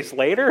few days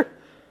later.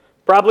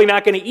 Probably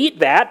not going to eat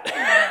that.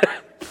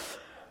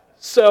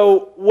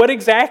 So what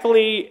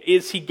exactly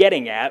is he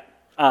getting at?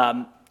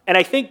 And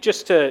I think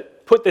just to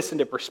put this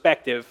into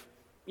perspective,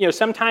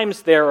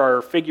 sometimes there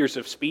are figures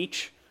of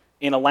speech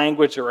in a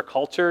language or a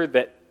culture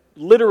that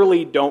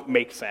literally don't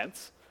make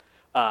sense.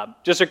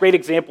 Just a great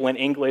example in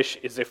English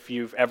is if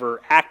you've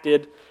ever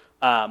acted,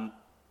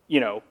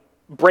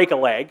 break a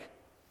leg.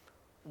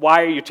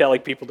 Why are you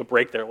telling people to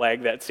break their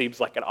leg? That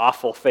seems like an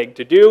awful thing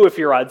to do if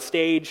you're on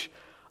stage.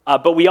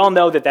 But we all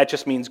know that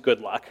just means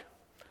good luck.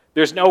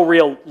 There's no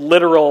real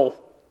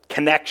literal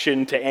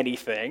connection to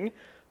anything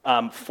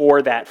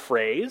for that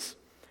phrase.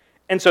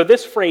 And so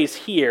this phrase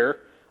here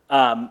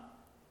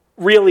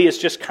really is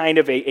just kind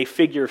of a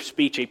figure of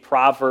speech, a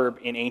proverb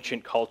in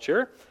ancient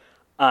culture.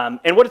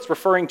 And what it's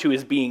referring to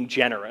is being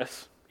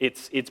generous.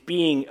 It's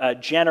being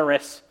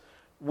generous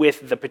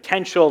with the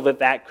potential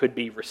that could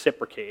be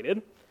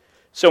reciprocated.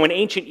 So in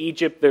ancient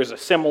Egypt, there's a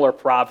similar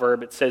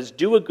proverb. It says,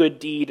 "Do a good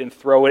deed and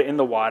throw it in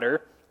the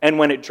water, and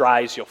when it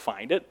dries, you'll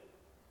find it."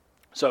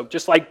 So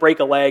just like break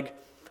a leg,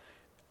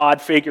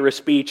 odd figure of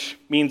speech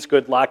means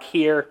good luck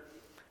here.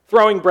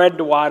 Throwing bread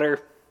into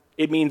water,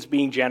 it means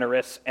being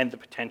generous and the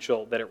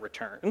potential that it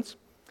returns.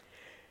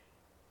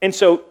 And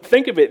so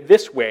think of it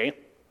this way.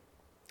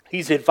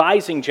 He's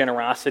advising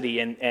generosity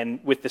and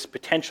with this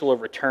potential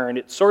of return.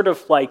 It's sort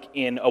of like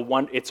in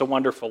It's a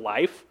Wonderful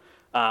Life,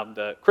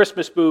 the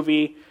Christmas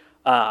movie,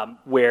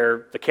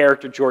 where the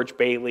character George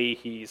Bailey,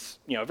 he's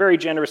a very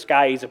generous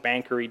guy. He's a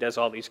banker. He does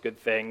all these good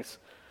things.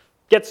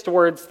 Gets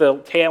towards the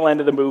tail end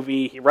of the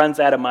movie. He runs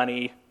out of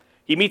money.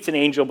 He meets an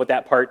angel, but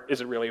that part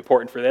isn't really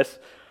important for this.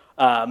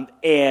 When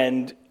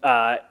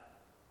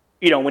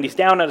he's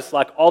down on his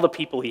luck, all the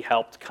people he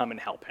helped come and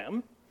help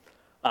him.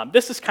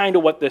 This is kind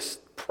of what this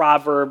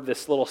proverb,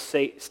 this little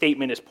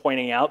statement is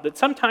pointing out, that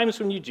sometimes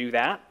when you do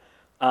that,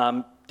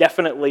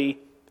 definitely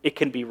it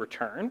can be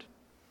returned.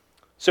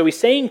 So he's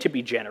saying to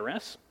be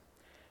generous,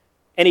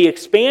 and he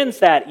expands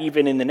that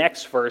even in the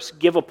next verse,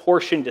 give a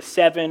portion to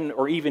 7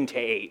 or even to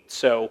 8.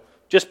 So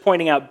just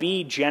pointing out,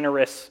 be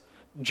generous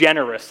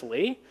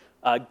generously,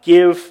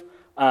 give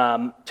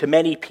to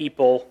many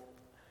people.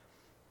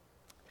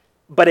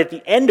 But at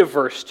the end of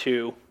verse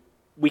 2,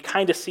 we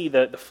kind of see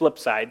the flip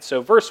side.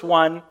 So verse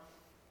 1,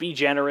 be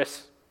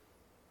generous.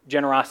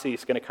 Generosity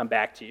is going to come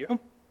back to you.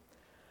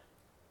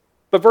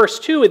 But verse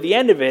 2, at the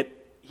end of it,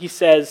 he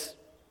says,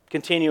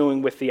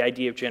 continuing with the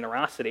idea of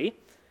generosity,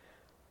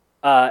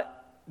 that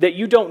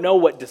you don't know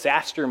what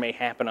disaster may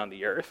happen on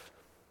the earth.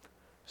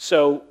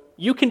 So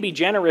you can be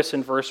generous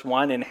in verse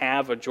 1 and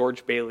have a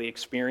George Bailey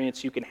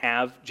experience. You can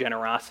have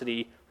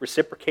generosity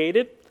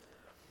reciprocated.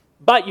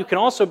 But you can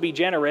also be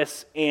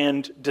generous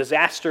and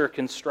disaster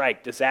can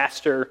strike.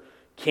 Disaster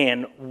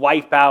can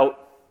wipe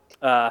out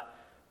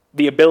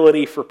the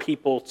ability for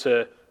people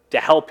to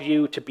help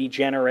you, to be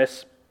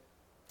generous.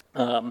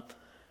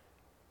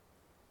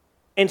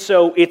 And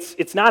so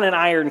it's not an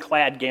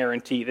ironclad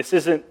guarantee. This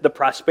isn't the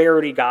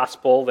prosperity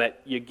gospel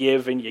that you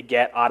give and you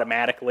get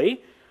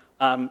automatically.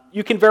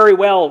 You can very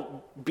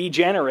well be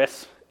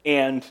generous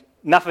and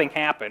nothing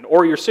happen,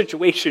 or your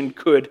situation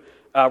could,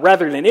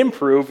 rather than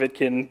improve, it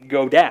can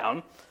go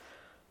down.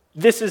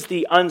 This is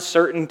the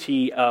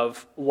uncertainty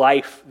of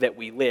life that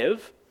we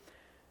live.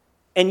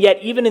 And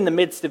yet, even in the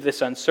midst of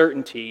this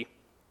uncertainty,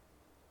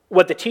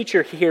 what the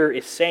teacher here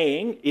is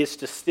saying is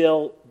to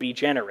still be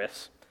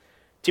generous.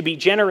 To be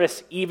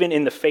generous even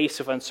in the face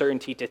of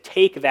uncertainty, to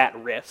take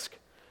that risk,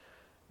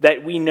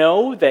 that we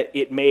know that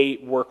it may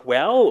work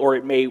well or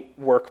it may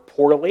work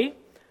poorly,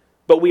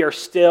 but we are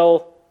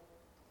still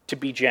to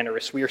be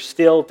generous. We are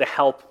still to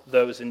help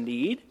those in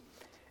need.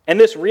 And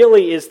this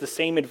really is the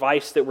same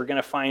advice that we're going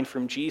to find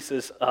from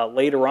Jesus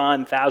later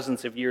on,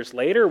 thousands of years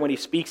later, when he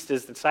speaks to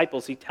his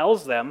disciples. He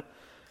tells them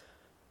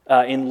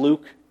in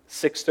Luke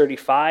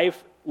 6:35,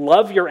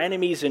 love your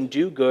enemies and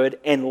do good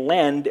and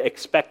lend,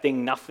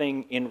 expecting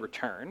nothing in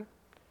return.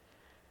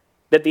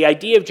 That the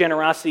idea of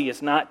generosity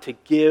is not to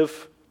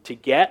give to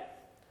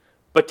get,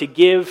 but to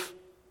give,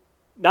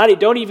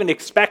 don't even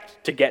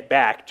expect to get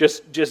back.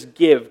 Just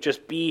give,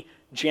 just be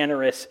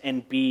generous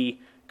and be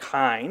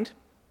kind.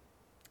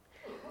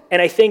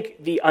 And I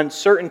think the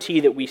uncertainty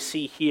that we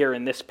see here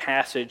in this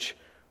passage,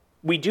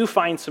 we do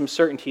find some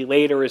certainty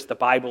later as the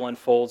Bible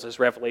unfolds, as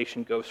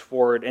Revelation goes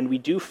forward, and we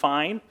do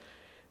find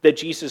that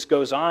Jesus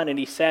goes on and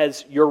he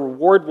says, your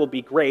reward will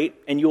be great,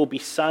 and you will be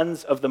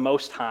sons of the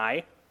Most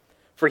High,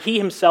 for he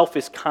himself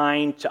is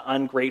kind to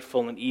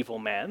ungrateful and evil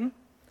men.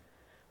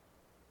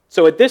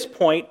 So at this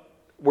point,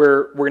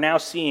 we're now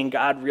seeing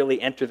God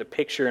really enter the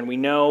picture, and we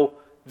know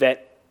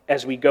that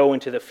as we go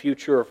into the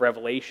future of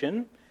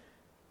Revelation,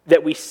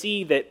 that we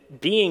see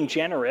that being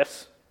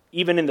generous,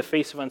 even in the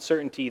face of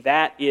uncertainty,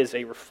 that is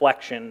a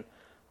reflection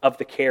of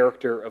the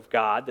character of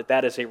God,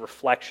 that is a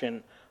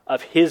reflection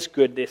of his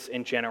goodness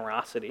and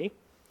generosity.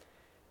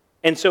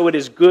 And so it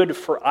is good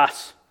for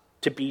us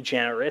to be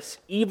generous,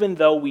 even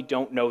though we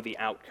don't know the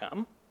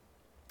outcome.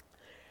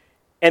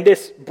 And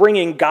this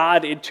bringing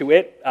God into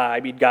it,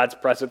 God's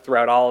present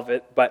throughout all of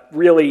it, but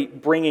really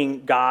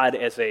bringing God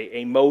as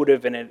a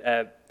motive and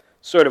a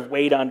sort of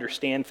way to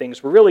understand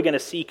things, we're really going to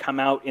see come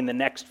out in the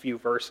next few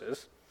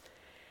verses.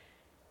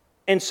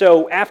 And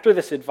so after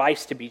this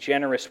advice to be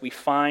generous, we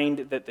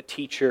find that the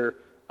teacher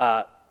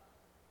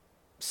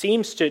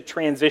seems to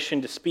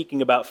transition to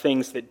speaking about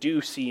things that do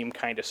seem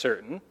kind of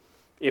certain.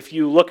 If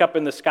you look up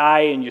in the sky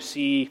and you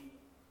see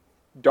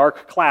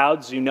dark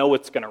clouds, you know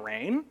it's going to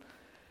rain.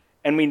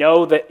 And we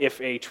know that if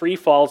a tree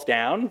falls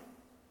down,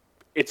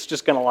 it's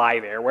just going to lie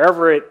there.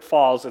 Wherever it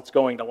falls, it's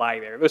going to lie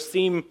there. Those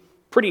seem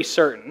pretty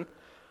certain.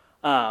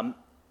 But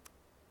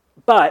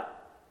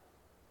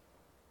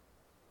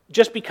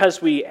just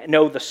because we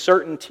know the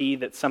certainty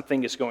that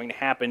something is going to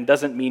happen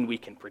doesn't mean we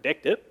can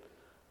predict it.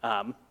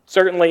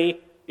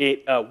 Certainly,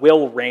 it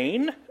will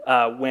rain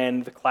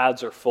when the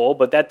clouds are full,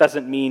 but that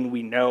doesn't mean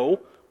we know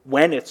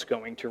when it's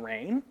going to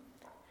rain.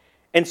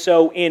 And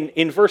so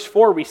in verse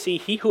 4, we see,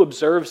 "He who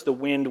observes the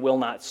wind will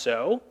not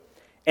sow,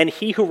 and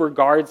he who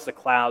regards the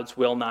clouds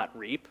will not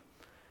reap."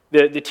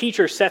 The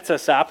teacher sets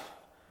us up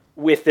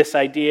with this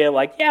idea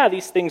like, yeah,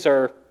 these things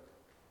are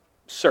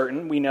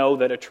certain. We know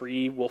that a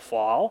tree will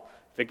fall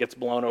if it gets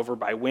blown over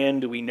by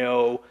wind. We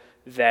know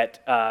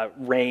that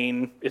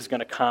rain is going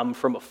to come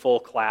from a full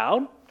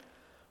cloud.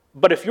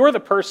 But if you're the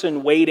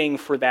person waiting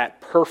for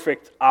that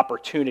perfect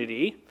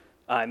opportunity,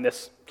 in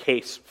this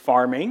case,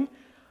 farming,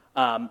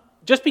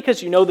 just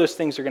because you know those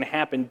things are going to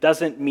happen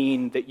doesn't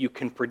mean that you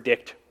can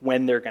predict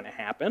when they're going to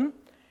happen.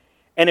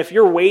 And if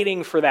you're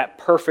waiting for that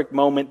perfect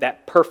moment,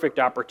 that perfect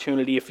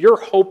opportunity, if you're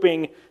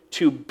hoping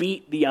to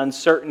beat the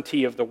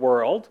uncertainty of the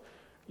world,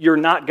 you're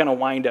not going to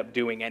wind up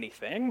doing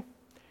anything.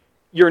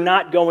 You're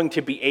not going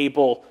to be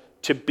able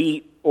to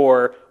beat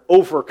or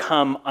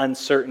overcome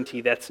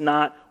uncertainty. That's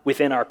not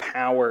within our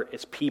power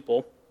as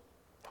people.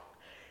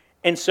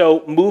 And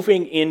so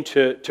moving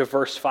into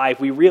verse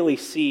 5, we really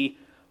see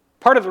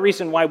part of the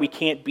reason why we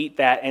can't beat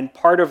that, and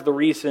part of the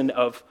reason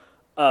of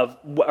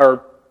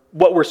or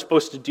what we're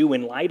supposed to do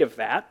in light of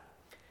that.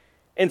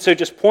 And so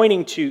just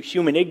pointing to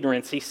human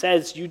ignorance, he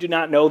says, "You do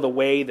not know the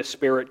way the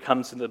Spirit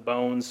comes into the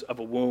bones of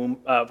the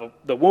womb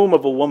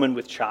of a woman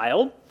with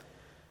child."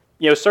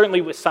 You know, certainly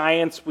with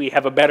science, we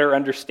have a better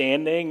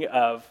understanding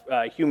of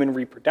human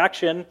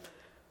reproduction.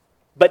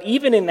 But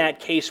even in that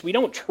case, we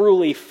don't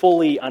truly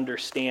fully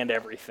understand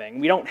everything.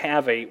 We don't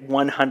have a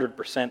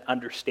 100%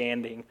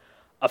 understanding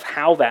of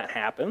how that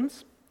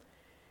happens.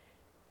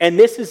 And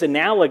this is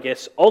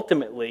analogous,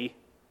 ultimately,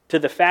 to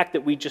the fact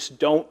that we just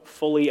don't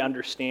fully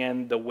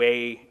understand the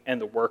way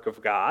and the work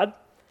of God.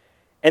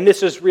 And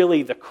this is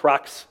really the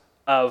crux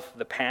of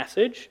the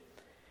passage,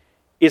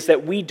 is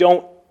that we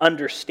don't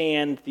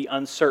understand the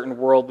uncertain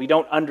world. We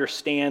don't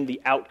understand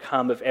the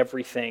outcome of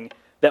everything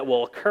that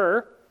will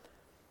occur.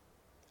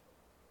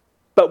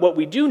 But what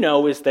we do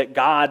know is that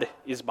God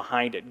is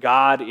behind it.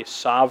 God is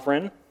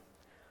sovereign.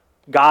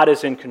 God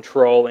is in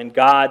control, and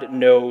God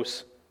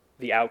knows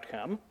the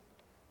outcome.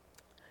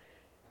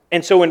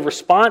 And so in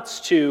response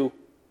to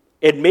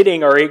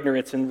admitting our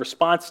ignorance, in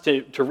response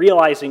to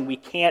realizing we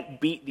can't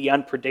beat the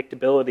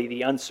unpredictability,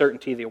 the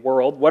uncertainty of the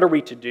world, what are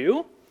we to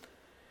do?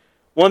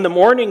 Well, in the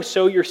morning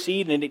sow your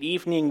seed, and at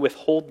evening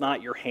withhold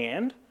not your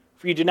hand,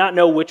 for you do not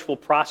know which will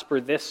prosper,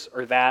 this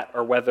or that,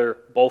 or whether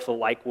both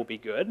alike will be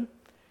good.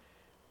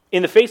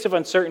 In the face of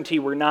uncertainty,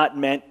 we're not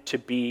meant to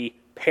be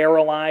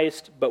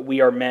paralyzed, but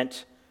we are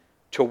meant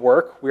to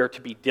work. We are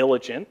to be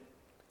diligent.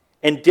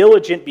 And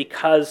diligent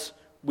because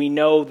we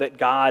know that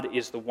God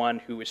is the one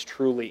who is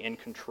truly in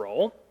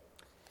control.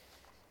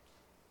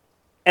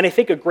 And I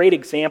think a great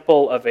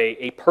example of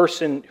a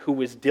person who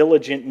was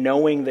diligent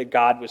knowing that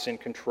God was in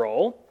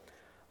control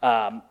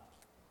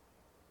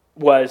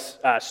was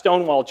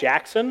Stonewall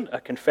Jackson, a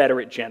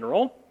Confederate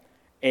general.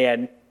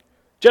 And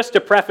just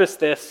to preface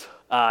this,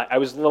 I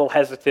was a little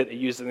hesitant at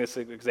using this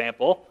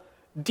example.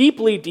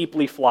 Deeply,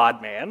 deeply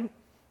flawed man.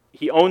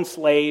 He owned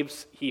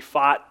slaves. He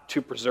fought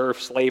to preserve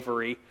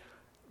slavery.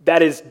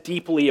 That is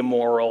deeply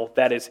immoral.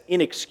 That is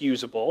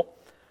inexcusable.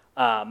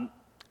 And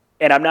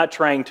I'm not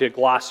trying to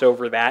gloss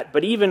over that,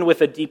 but even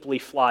with a deeply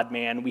flawed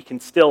man, we can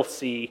still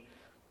see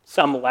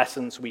some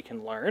lessons we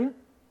can learn.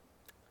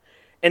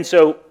 And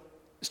so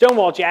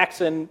Stonewall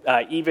Jackson,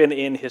 even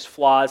in his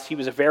flaws, he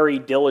was a very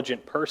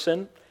diligent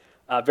person,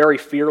 very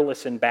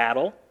fearless in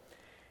battle.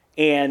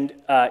 And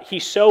he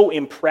so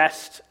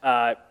impressed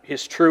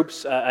his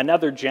troops.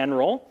 Another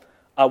general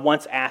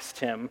once asked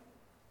him,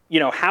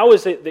 how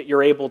is it that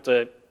you're able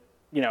to,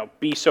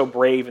 be so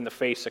brave in the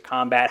face of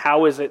combat?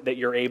 How is it that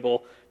you're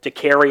able to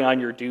carry on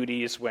your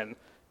duties when,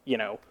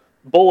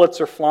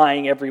 bullets are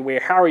flying everywhere?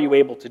 How are you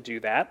able to do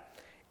that?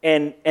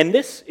 And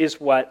this is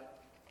what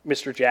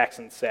Mr.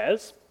 Jackson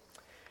says.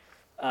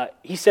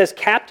 He says,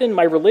 "Captain,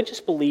 my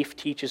religious belief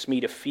teaches me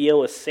to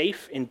feel as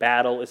safe in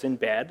battle as in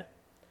bed.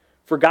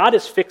 For God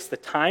has fixed the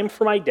time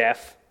for my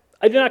death.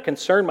 I do not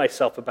concern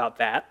myself about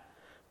that,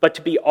 but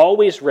to be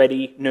always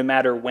ready no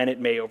matter when it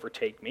may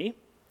overtake me.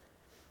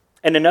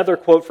 And another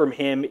quote from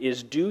him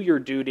is, "Do your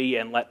duty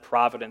and let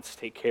providence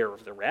take care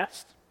of the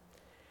rest."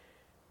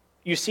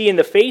 You see, in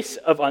the face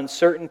of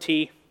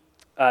uncertainty,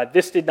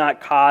 this did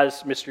not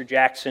cause Mr.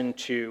 Jackson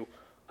to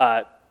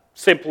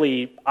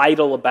simply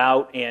idle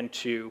about and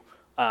to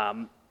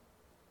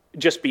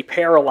just be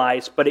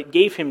paralyzed, but it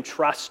gave him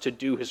trust to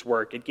do his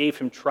work. It gave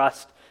him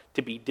trust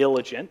to be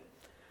diligent,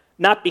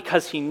 not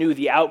because he knew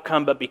the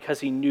outcome, but because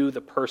he knew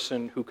the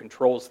person who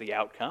controls the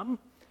outcome.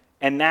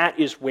 And that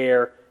is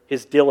where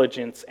his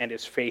diligence and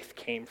his faith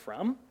came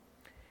from.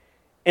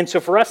 And so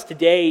for us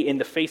today, in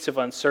the face of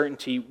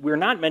uncertainty, we're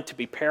not meant to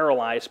be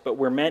paralyzed, but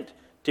we're meant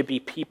to be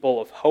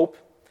people of hope,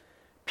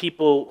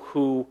 people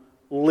who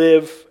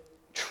live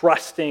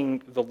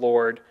trusting the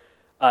Lord,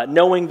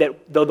 knowing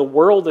that though the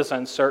world is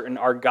uncertain,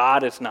 our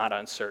God is not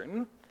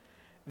uncertain,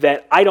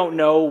 that I don't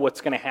know what's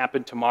going to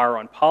happen tomorrow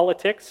in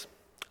politics.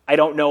 I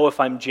don't know if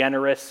I'm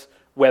generous,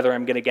 whether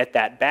I'm going to get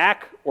that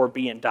back or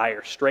be in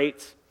dire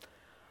straits.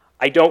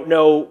 I don't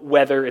know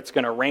whether it's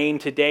going to rain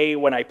today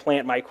when I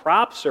plant my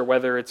crops or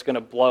whether it's going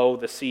to blow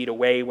the seed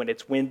away when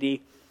it's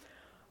windy.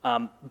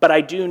 But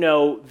I do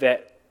know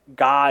that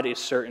God is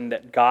certain,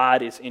 that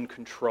God is in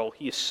control.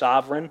 He is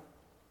sovereign.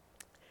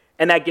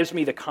 And that gives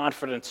me the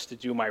confidence to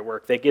do my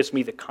work. That gives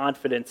me the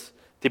confidence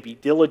to be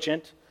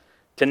diligent,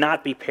 to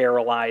not be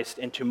paralyzed,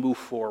 and to move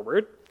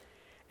forward.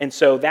 And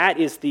so that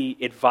is the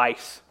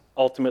advice,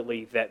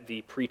 ultimately, that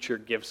the preacher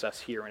gives us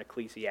here in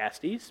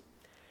Ecclesiastes.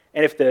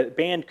 And if the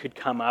band could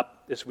come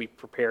up as we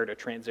prepare to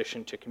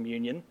transition to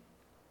communion,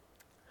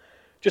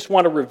 just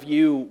want to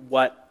review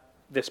what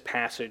this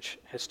passage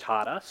has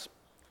taught us.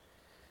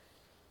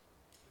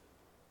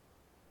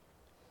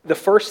 The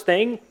first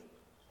thing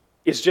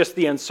is just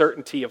the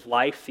uncertainty of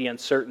life, the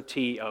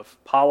uncertainty of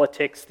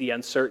politics, the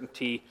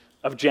uncertainty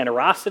of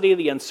generosity,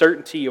 the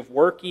uncertainty of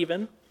work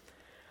even.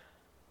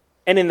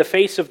 And in the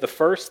face of the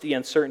first, the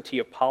uncertainty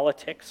of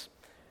politics,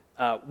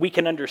 we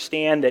can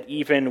understand that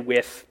even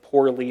with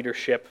poor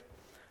leadership,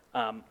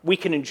 we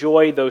can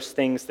enjoy those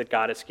things that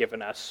God has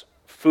given us: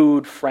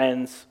 food,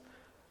 friends,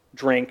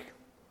 drink.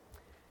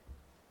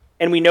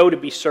 And we know to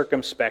be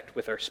circumspect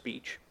with our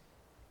speech.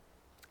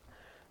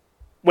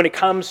 When it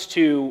comes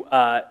to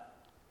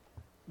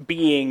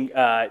being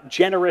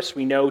generous,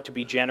 we know to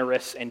be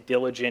generous and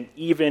diligent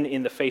even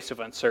in the face of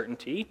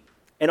uncertainty.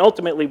 And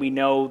ultimately, we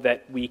know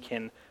that we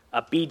can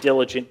be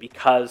diligent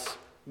because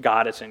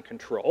God is in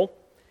control.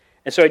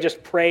 And so I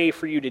just pray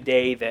for you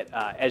today that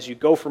as you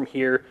go from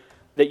here,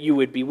 that you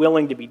would be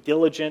willing to be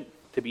diligent,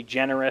 to be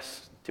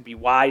generous, to be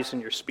wise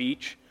in your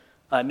speech,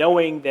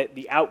 knowing that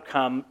the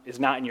outcome is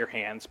not in your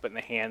hands, but in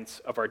the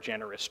hands of our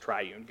generous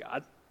triune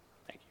God.